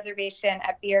dinner reservation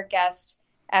at Be Our Guest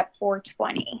at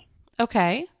 4:20.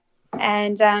 Okay.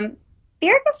 And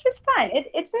Be Our Guest was fun.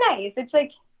 It's nice. It's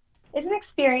like, it's an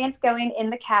experience going in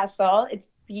the castle.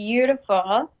 It's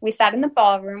beautiful. We sat in the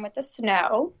ballroom with the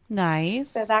snow.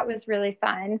 Nice. So that was really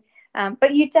fun.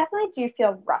 But you definitely do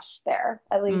feel rushed there.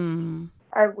 At least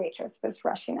our waitress was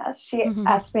rushing us. She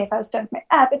asked me if I was done with my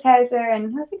appetizer, and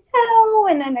I was like, no.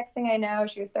 And then next thing I know,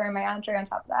 she was throwing my entree on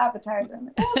top of the appetizer. I'm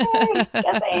like, okay,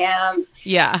 guess I am.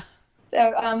 Yeah.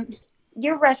 So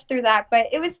you're rushed through that, but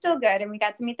it was still good. And we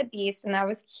got to meet the Beast, and that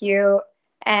was cute.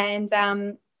 And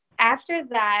after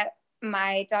that,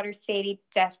 my daughter Sadie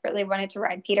desperately wanted to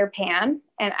ride Peter Pan,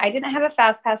 and I didn't have a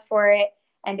fast pass for it,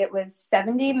 and it was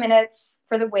 70 minutes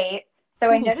for the wait.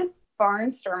 So I noticed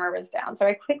Barnstormer was down, so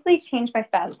I quickly changed my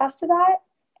fast pass to that,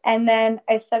 and then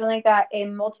I suddenly got a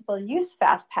multiple use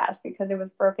fast pass because it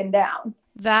was broken down.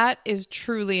 That is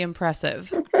truly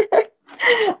impressive.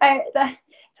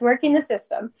 It's working the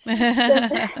system.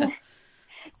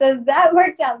 So that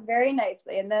worked out very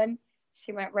nicely, and then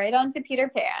she went right on to Peter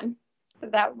Pan. So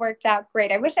that worked out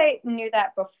great. I wish I knew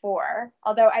that before,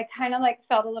 although I kind of like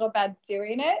felt a little bad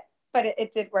doing it, but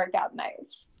it did work out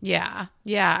nice. Yeah.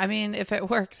 Yeah. I mean, if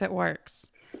it works, it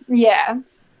works. Yeah.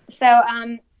 So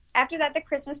after that, the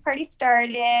Christmas party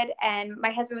started, and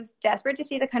my husband was desperate to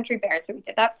see the Country Bears, so we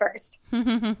did that first.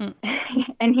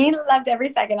 And he loved every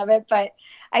second of it, but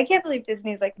I can't believe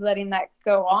Disney's like letting that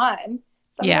go on.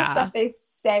 Some of the stuff they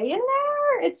say in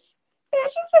there, it's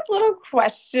just a little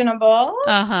questionable.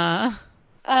 Uh-huh.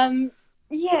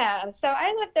 Yeah, so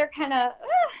I left there kind of,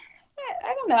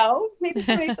 I don't know. Maybe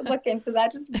somebody should look into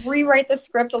that. Just rewrite the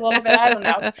script a little bit. I don't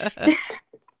know.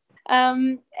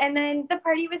 And then the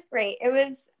party was great. It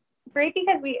was great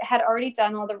because we had already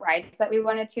done all the rides that we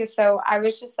wanted to. So I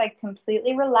was just like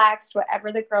completely relaxed.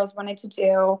 Whatever the girls wanted to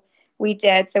do, we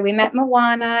did. So we met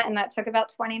Moana, and that took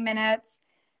about 20 minutes.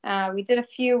 We did a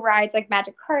few rides like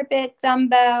Magic Carpet,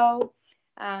 Dumbo.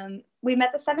 We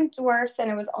met the Seven Dwarfs, and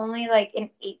it was only like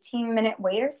an 18-minute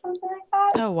wait or something like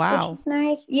that. Oh, wow. Which was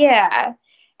nice. Yeah.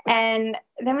 And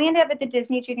then we ended up at the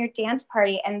Disney Junior Dance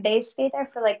Party, and they stayed there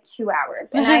for like 2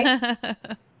 hours.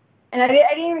 And I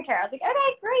didn't even care. I was like,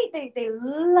 okay, great. They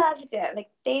loved it. Like,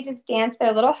 they just danced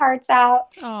their little hearts out.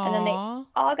 Aww. And then they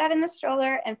all got in the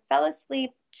stroller and fell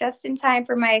asleep just in time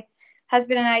for my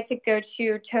husband and I to go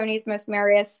to Tony's Most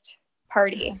Merriest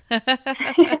party.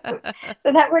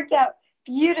 So that worked out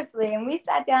beautifully. And we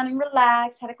sat down and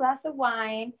relaxed, had a glass of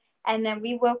wine, and then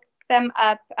we woke them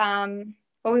up.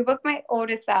 We woke my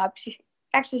oldest up. She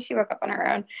woke up on her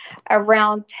own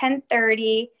around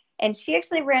 10:30. And she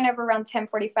actually ran over around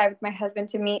 10:45 with my husband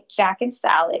to meet Jack and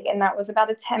Sally. And that was about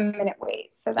a 10-minute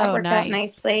wait. So that worked out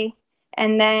nicely.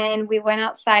 And then we went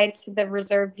outside to the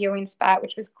reserved viewing spot,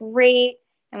 which was great.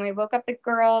 And we woke up the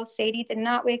girls. Sadie did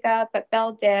not wake up, but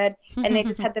Belle did. And they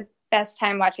just had the best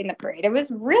time watching the parade. It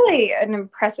was really an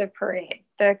impressive parade.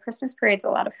 The Christmas parade's a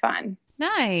lot of fun.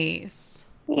 Nice.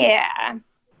 Yeah.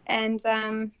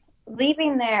 And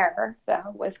leaving there,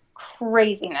 though, was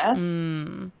craziness.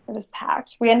 It was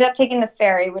packed. We ended up taking the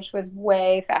ferry, which was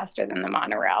way faster than the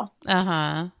monorail.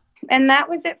 Uh-huh. And that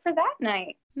was it for that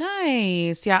night.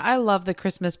 Nice. Yeah, I love the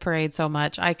Christmas parade so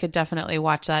much. I could definitely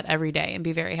watch that every day and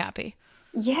be very happy.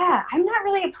 Yeah, I'm not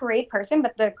really a parade person,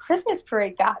 but the Christmas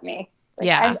parade got me. Like,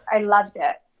 yeah. I loved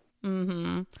it.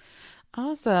 Mm-hmm.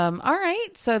 Awesome. All right.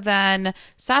 So then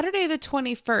Saturday the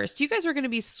 21st, you guys are going to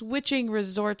be switching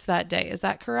resorts that day. Is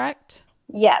that correct?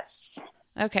 Yes.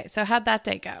 Okay. So how'd that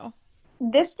day go?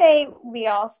 This day we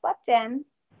all slept in,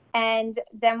 and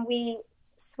then we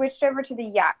switched over to the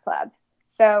yacht club.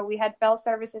 So we had Bell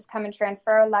Services come and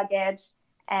transfer our luggage,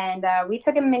 and we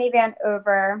took a minivan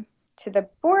over to the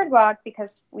boardwalk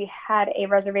because we had a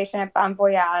reservation at Bon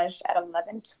Voyage at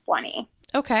 11:20.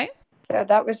 Okay. So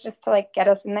that was just to like get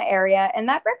us in the area. And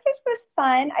that breakfast was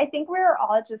fun. I think we were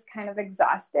all just kind of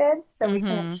exhausted, so we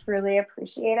couldn't truly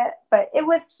appreciate it. But it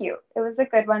was cute. It was a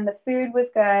good one. The food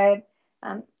was good.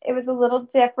 It was a little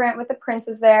different with the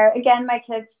princes there. Again, my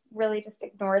kids really just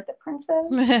ignored the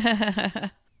princes.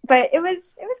 But it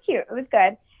was cute. It was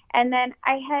good. And then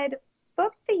I had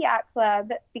booked the yacht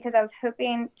club because I was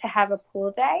hoping to have a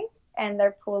pool day, and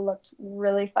their pool looked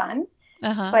really fun.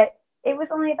 But it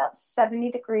was only about 70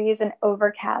 degrees and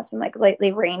overcast and like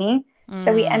lightly rainy.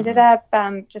 So we ended up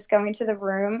just going to the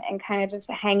room and kind of just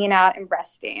hanging out and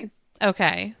resting.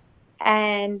 Okay.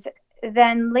 And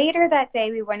then later that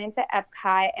day, we went into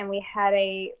Epcot, and we had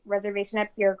a reservation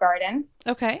at Beer Garden.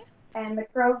 Okay. And the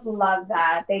girls loved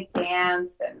that. They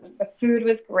danced, and the food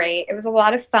was great. It was a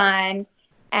lot of fun.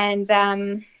 And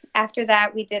after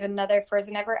that, we did another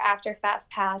Frozen Ever After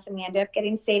Fast Pass, and we ended up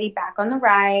getting Sadie back on the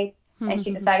ride. And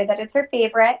she decided that it's her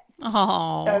favorite.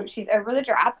 Oh. So she's over the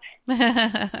drop.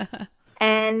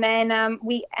 And then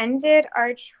we ended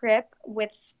our trip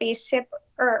with Spaceship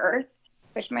Earth,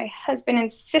 which my husband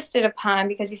insisted upon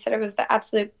because he said it was the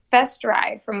absolute best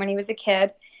ride from when he was a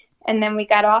kid. And then we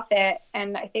got off it,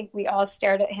 and I think we all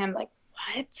stared at him like,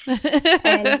 what?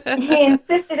 And he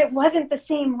insisted it wasn't the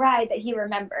same ride that he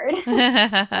remembered.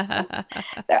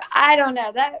 So I don't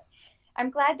know. I'm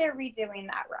glad they're redoing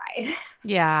that ride.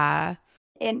 Yeah.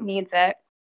 It needs it.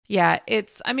 Yeah,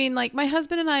 like my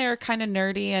husband and I are kind of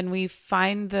nerdy, and we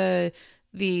find the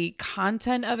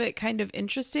content of it kind of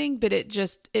interesting, but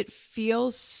it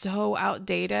feels so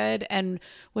outdated. And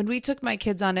when we took my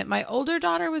kids on it, my older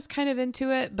daughter was kind of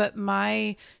into it, but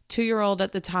my 2-year-old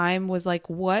at the time was like,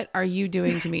 what are you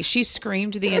doing to me? She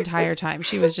screamed the entire time.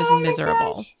 She was just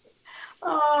miserable.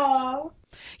 Oh.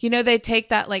 You know, they take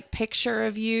that like picture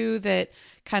of you that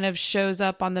kind of shows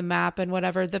up on the map and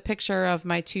whatever. The picture of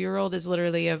my 2-year-old is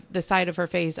literally of the side of her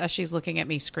face as she's looking at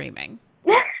me screaming.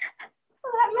 Well,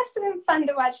 that must have been fun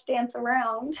to watch dance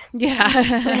around.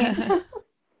 Yeah.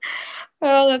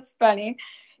 Oh, that's funny.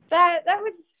 That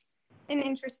was an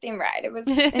interesting ride. It was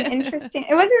an interesting.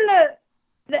 It wasn't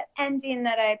the ending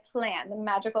that I planned, the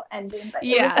magical ending, but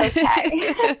it was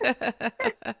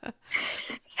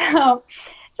okay.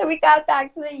 So we got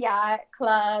back to the yacht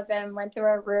club and went to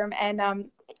our room, and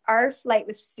our flight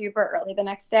was super early the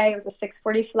next day. It was a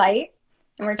 6:40 flight,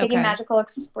 and we're taking Magical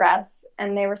Express,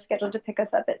 and they were scheduled to pick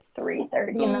us up at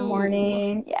 3:30 in the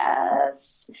morning.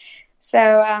 Yes.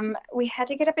 So we had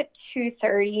to get up at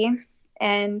 2:30,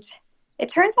 and It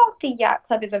turns out the yacht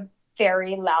club is a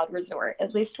very loud resort,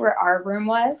 at least where our room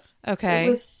was. Okay. It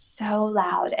was so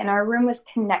loud. And our room was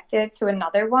connected to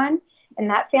another one. And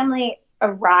that family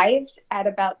arrived at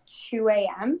about 2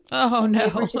 a.m. Oh, no.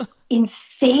 They were just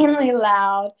insanely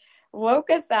loud, woke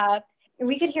us up.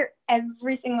 We could hear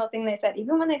every single thing they said.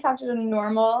 Even when they talked at a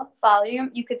normal volume,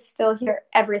 you could still hear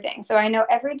everything. So I know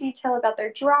every detail about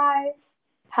their drive,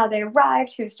 how they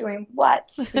arrived, who's doing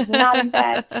what, who's not in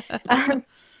bed.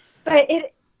 But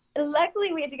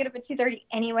luckily we had to get up at 2:30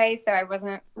 anyway, so I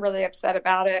wasn't really upset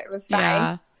about it. It was fine.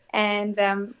 Yeah.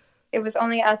 And it was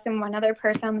only us and one other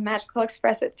person on the Magical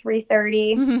Express at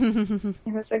 3:30.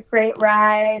 It was a great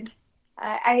ride.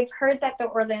 I've heard that the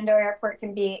Orlando airport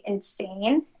can be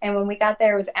insane, and when we got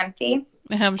there, it was empty.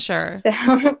 I'm sure. So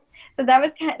that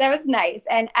was nice.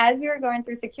 And as we were going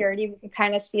through security, we could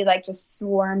kind of see like just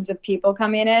swarms of people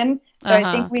coming in. So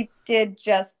I think we did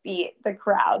just beat the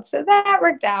crowd. So that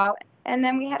worked out. And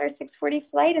then we had our 6:40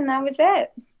 flight, and that was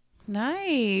it.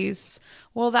 Nice.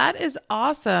 Well, that is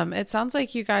awesome. It sounds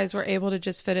like you guys were able to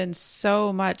just fit in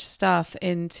so much stuff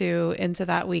into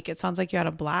that week. It sounds like you had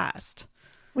a blast.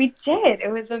 We did.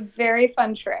 It was a very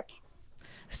fun trip.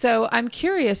 So I'm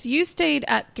curious, you stayed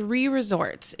at 3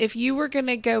 resorts. If you were going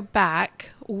to go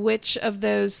back, which of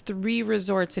those 3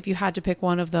 resorts, if you had to pick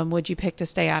one of them, would you pick to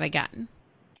stay at again?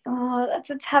 Oh, that's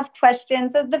a tough question.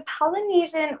 So the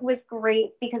Polynesian was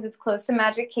great because it's close to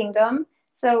Magic Kingdom.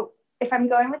 So if I'm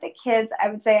going with the kids, I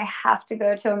would say I have to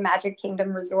go to a Magic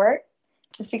Kingdom resort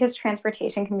just because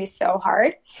transportation can be so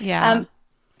hard. Yeah.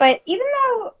 But even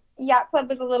though Yacht Club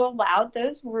was a little loud,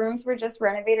 those rooms were just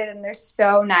renovated and they're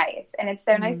so nice. And it's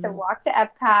so nice to walk to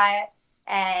Epcot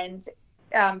and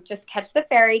just catch the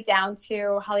ferry down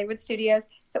to Hollywood Studios.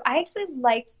 So I actually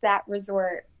liked that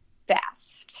resort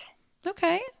best.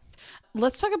 Okay.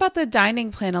 Let's talk about the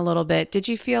dining plan a little bit. Did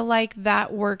you feel like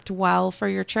that worked well for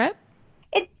your trip?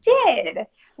 It did.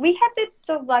 We had the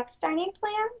deluxe dining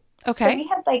plan. Okay. So we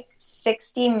had like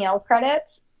 60 meal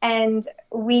credits and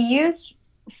we used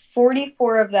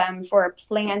 44 of them for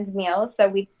planned meals. So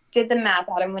we did the math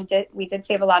out and we did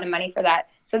save a lot of money for that.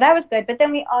 So that was good. But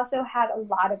then we also had a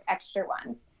lot of extra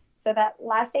ones. So that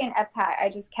last day in Epcot, I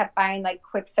just kept buying like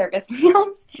quick service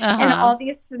meals and all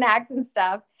these snacks and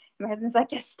stuff. My husband's like,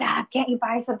 just stop. Can't you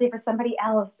buy something for somebody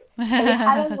else? So we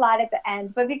had a lot at the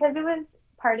end. But because it was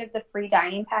part of the free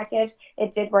dining package,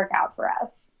 it did work out for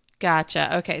us.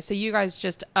 Gotcha. Okay. So you guys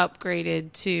just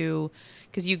upgraded to,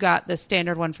 because you got the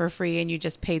standard one for free and you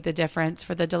just paid the difference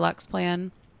for the deluxe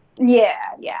plan?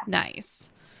 Yeah.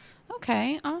 Nice.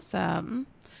 Okay. Awesome.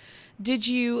 Did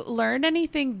you learn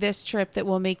anything this trip that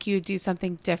will make you do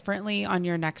something differently on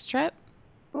your next trip?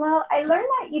 Well, I learned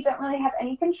that you don't really have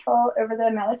any control over the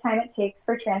amount of time it takes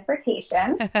for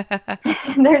transportation.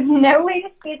 There's no way to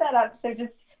speed that up. So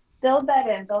just build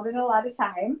in a lot of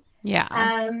time. Yeah.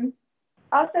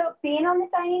 Also, being on the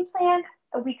dining plan,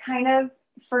 we kind of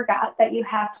forgot that you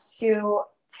have to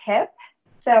tip.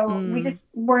 So we just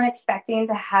weren't expecting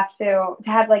to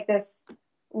have like this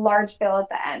large bill at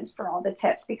the end for all the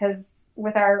tips because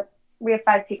we have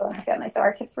 5 people in our family. So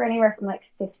our tips were anywhere from like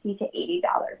 $50 to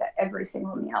 $80 at every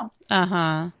single meal.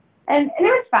 And it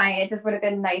was fine. It just would have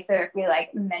been nicer if we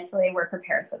like mentally were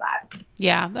prepared for that.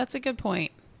 Yeah, that's a good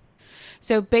point.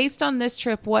 So based on this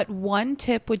trip, what one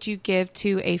tip would you give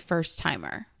to a first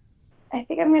timer? I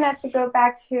think I'm going to have to go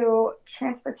back to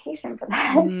transportation for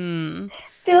that.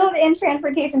 Build in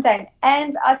transportation time.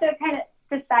 And also kind of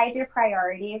decide your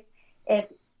priorities. If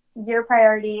your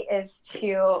priority is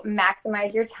to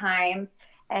maximize your time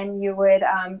and you would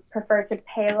prefer to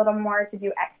pay a little more to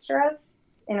do extras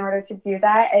in order to do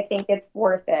that, I think it's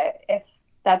worth it if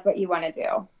that's what you want to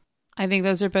do. I think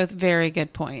those are both very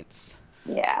good points.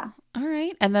 Yeah. All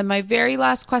right. And then my very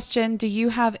last question, do you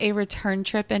have a return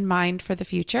trip in mind for the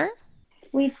future?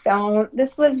 We don't.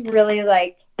 This was really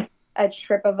like a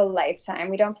trip of a lifetime.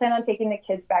 We don't plan on taking the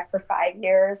kids back for 5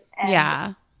 years.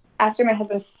 And after my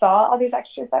husband saw all these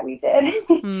extras that we did,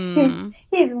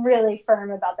 he's really firm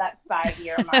about that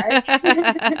 5-year mark.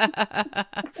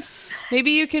 Maybe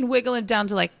you can wiggle it down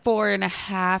to like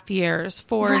 4.5 years,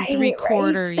 4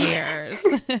 3/4 years.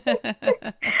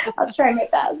 I'll try my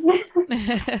best.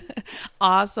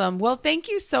 Awesome. Well, thank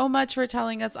you so much for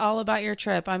telling us all about your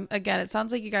trip. Again, it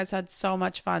sounds like you guys had so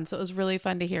much fun. So it was really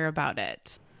fun to hear about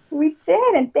it. We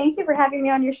did. And thank you for having me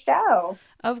on your show.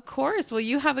 Of course. Well,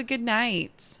 you have a good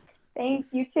night.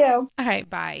 Thanks. You too. All right.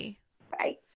 Bye.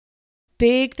 Bye.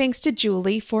 Big thanks to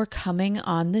Julie for coming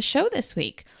on the show this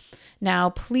week.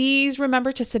 Now, please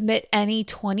remember to submit any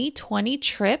 2020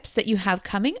 trips that you have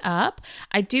coming up.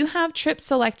 I do have trips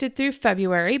selected through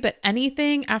February, but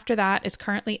anything after that is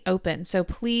currently open. So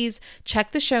please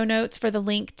check the show notes for the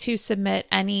link to submit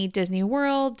any Disney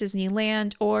World,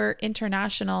 Disneyland, or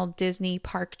international Disney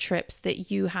park trips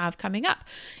that you have coming up.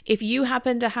 If you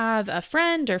happen to have a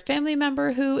friend or family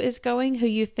member who is going, who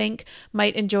you think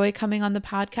might enjoy coming on the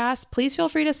podcast, please feel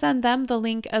free to send them the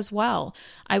link as well.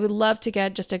 I would love to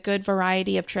get just a good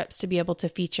variety of trips to be able to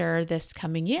feature this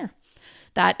coming year.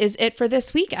 That is it for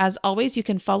this week. As always, you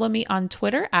can follow me on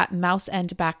Twitter at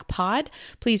mouseandbackpod.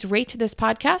 Please rate this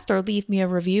podcast or leave me a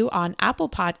review on Apple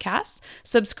Podcasts.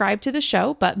 Subscribe to the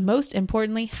show, but most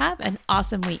importantly, have an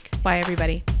awesome week. Bye,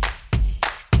 everybody.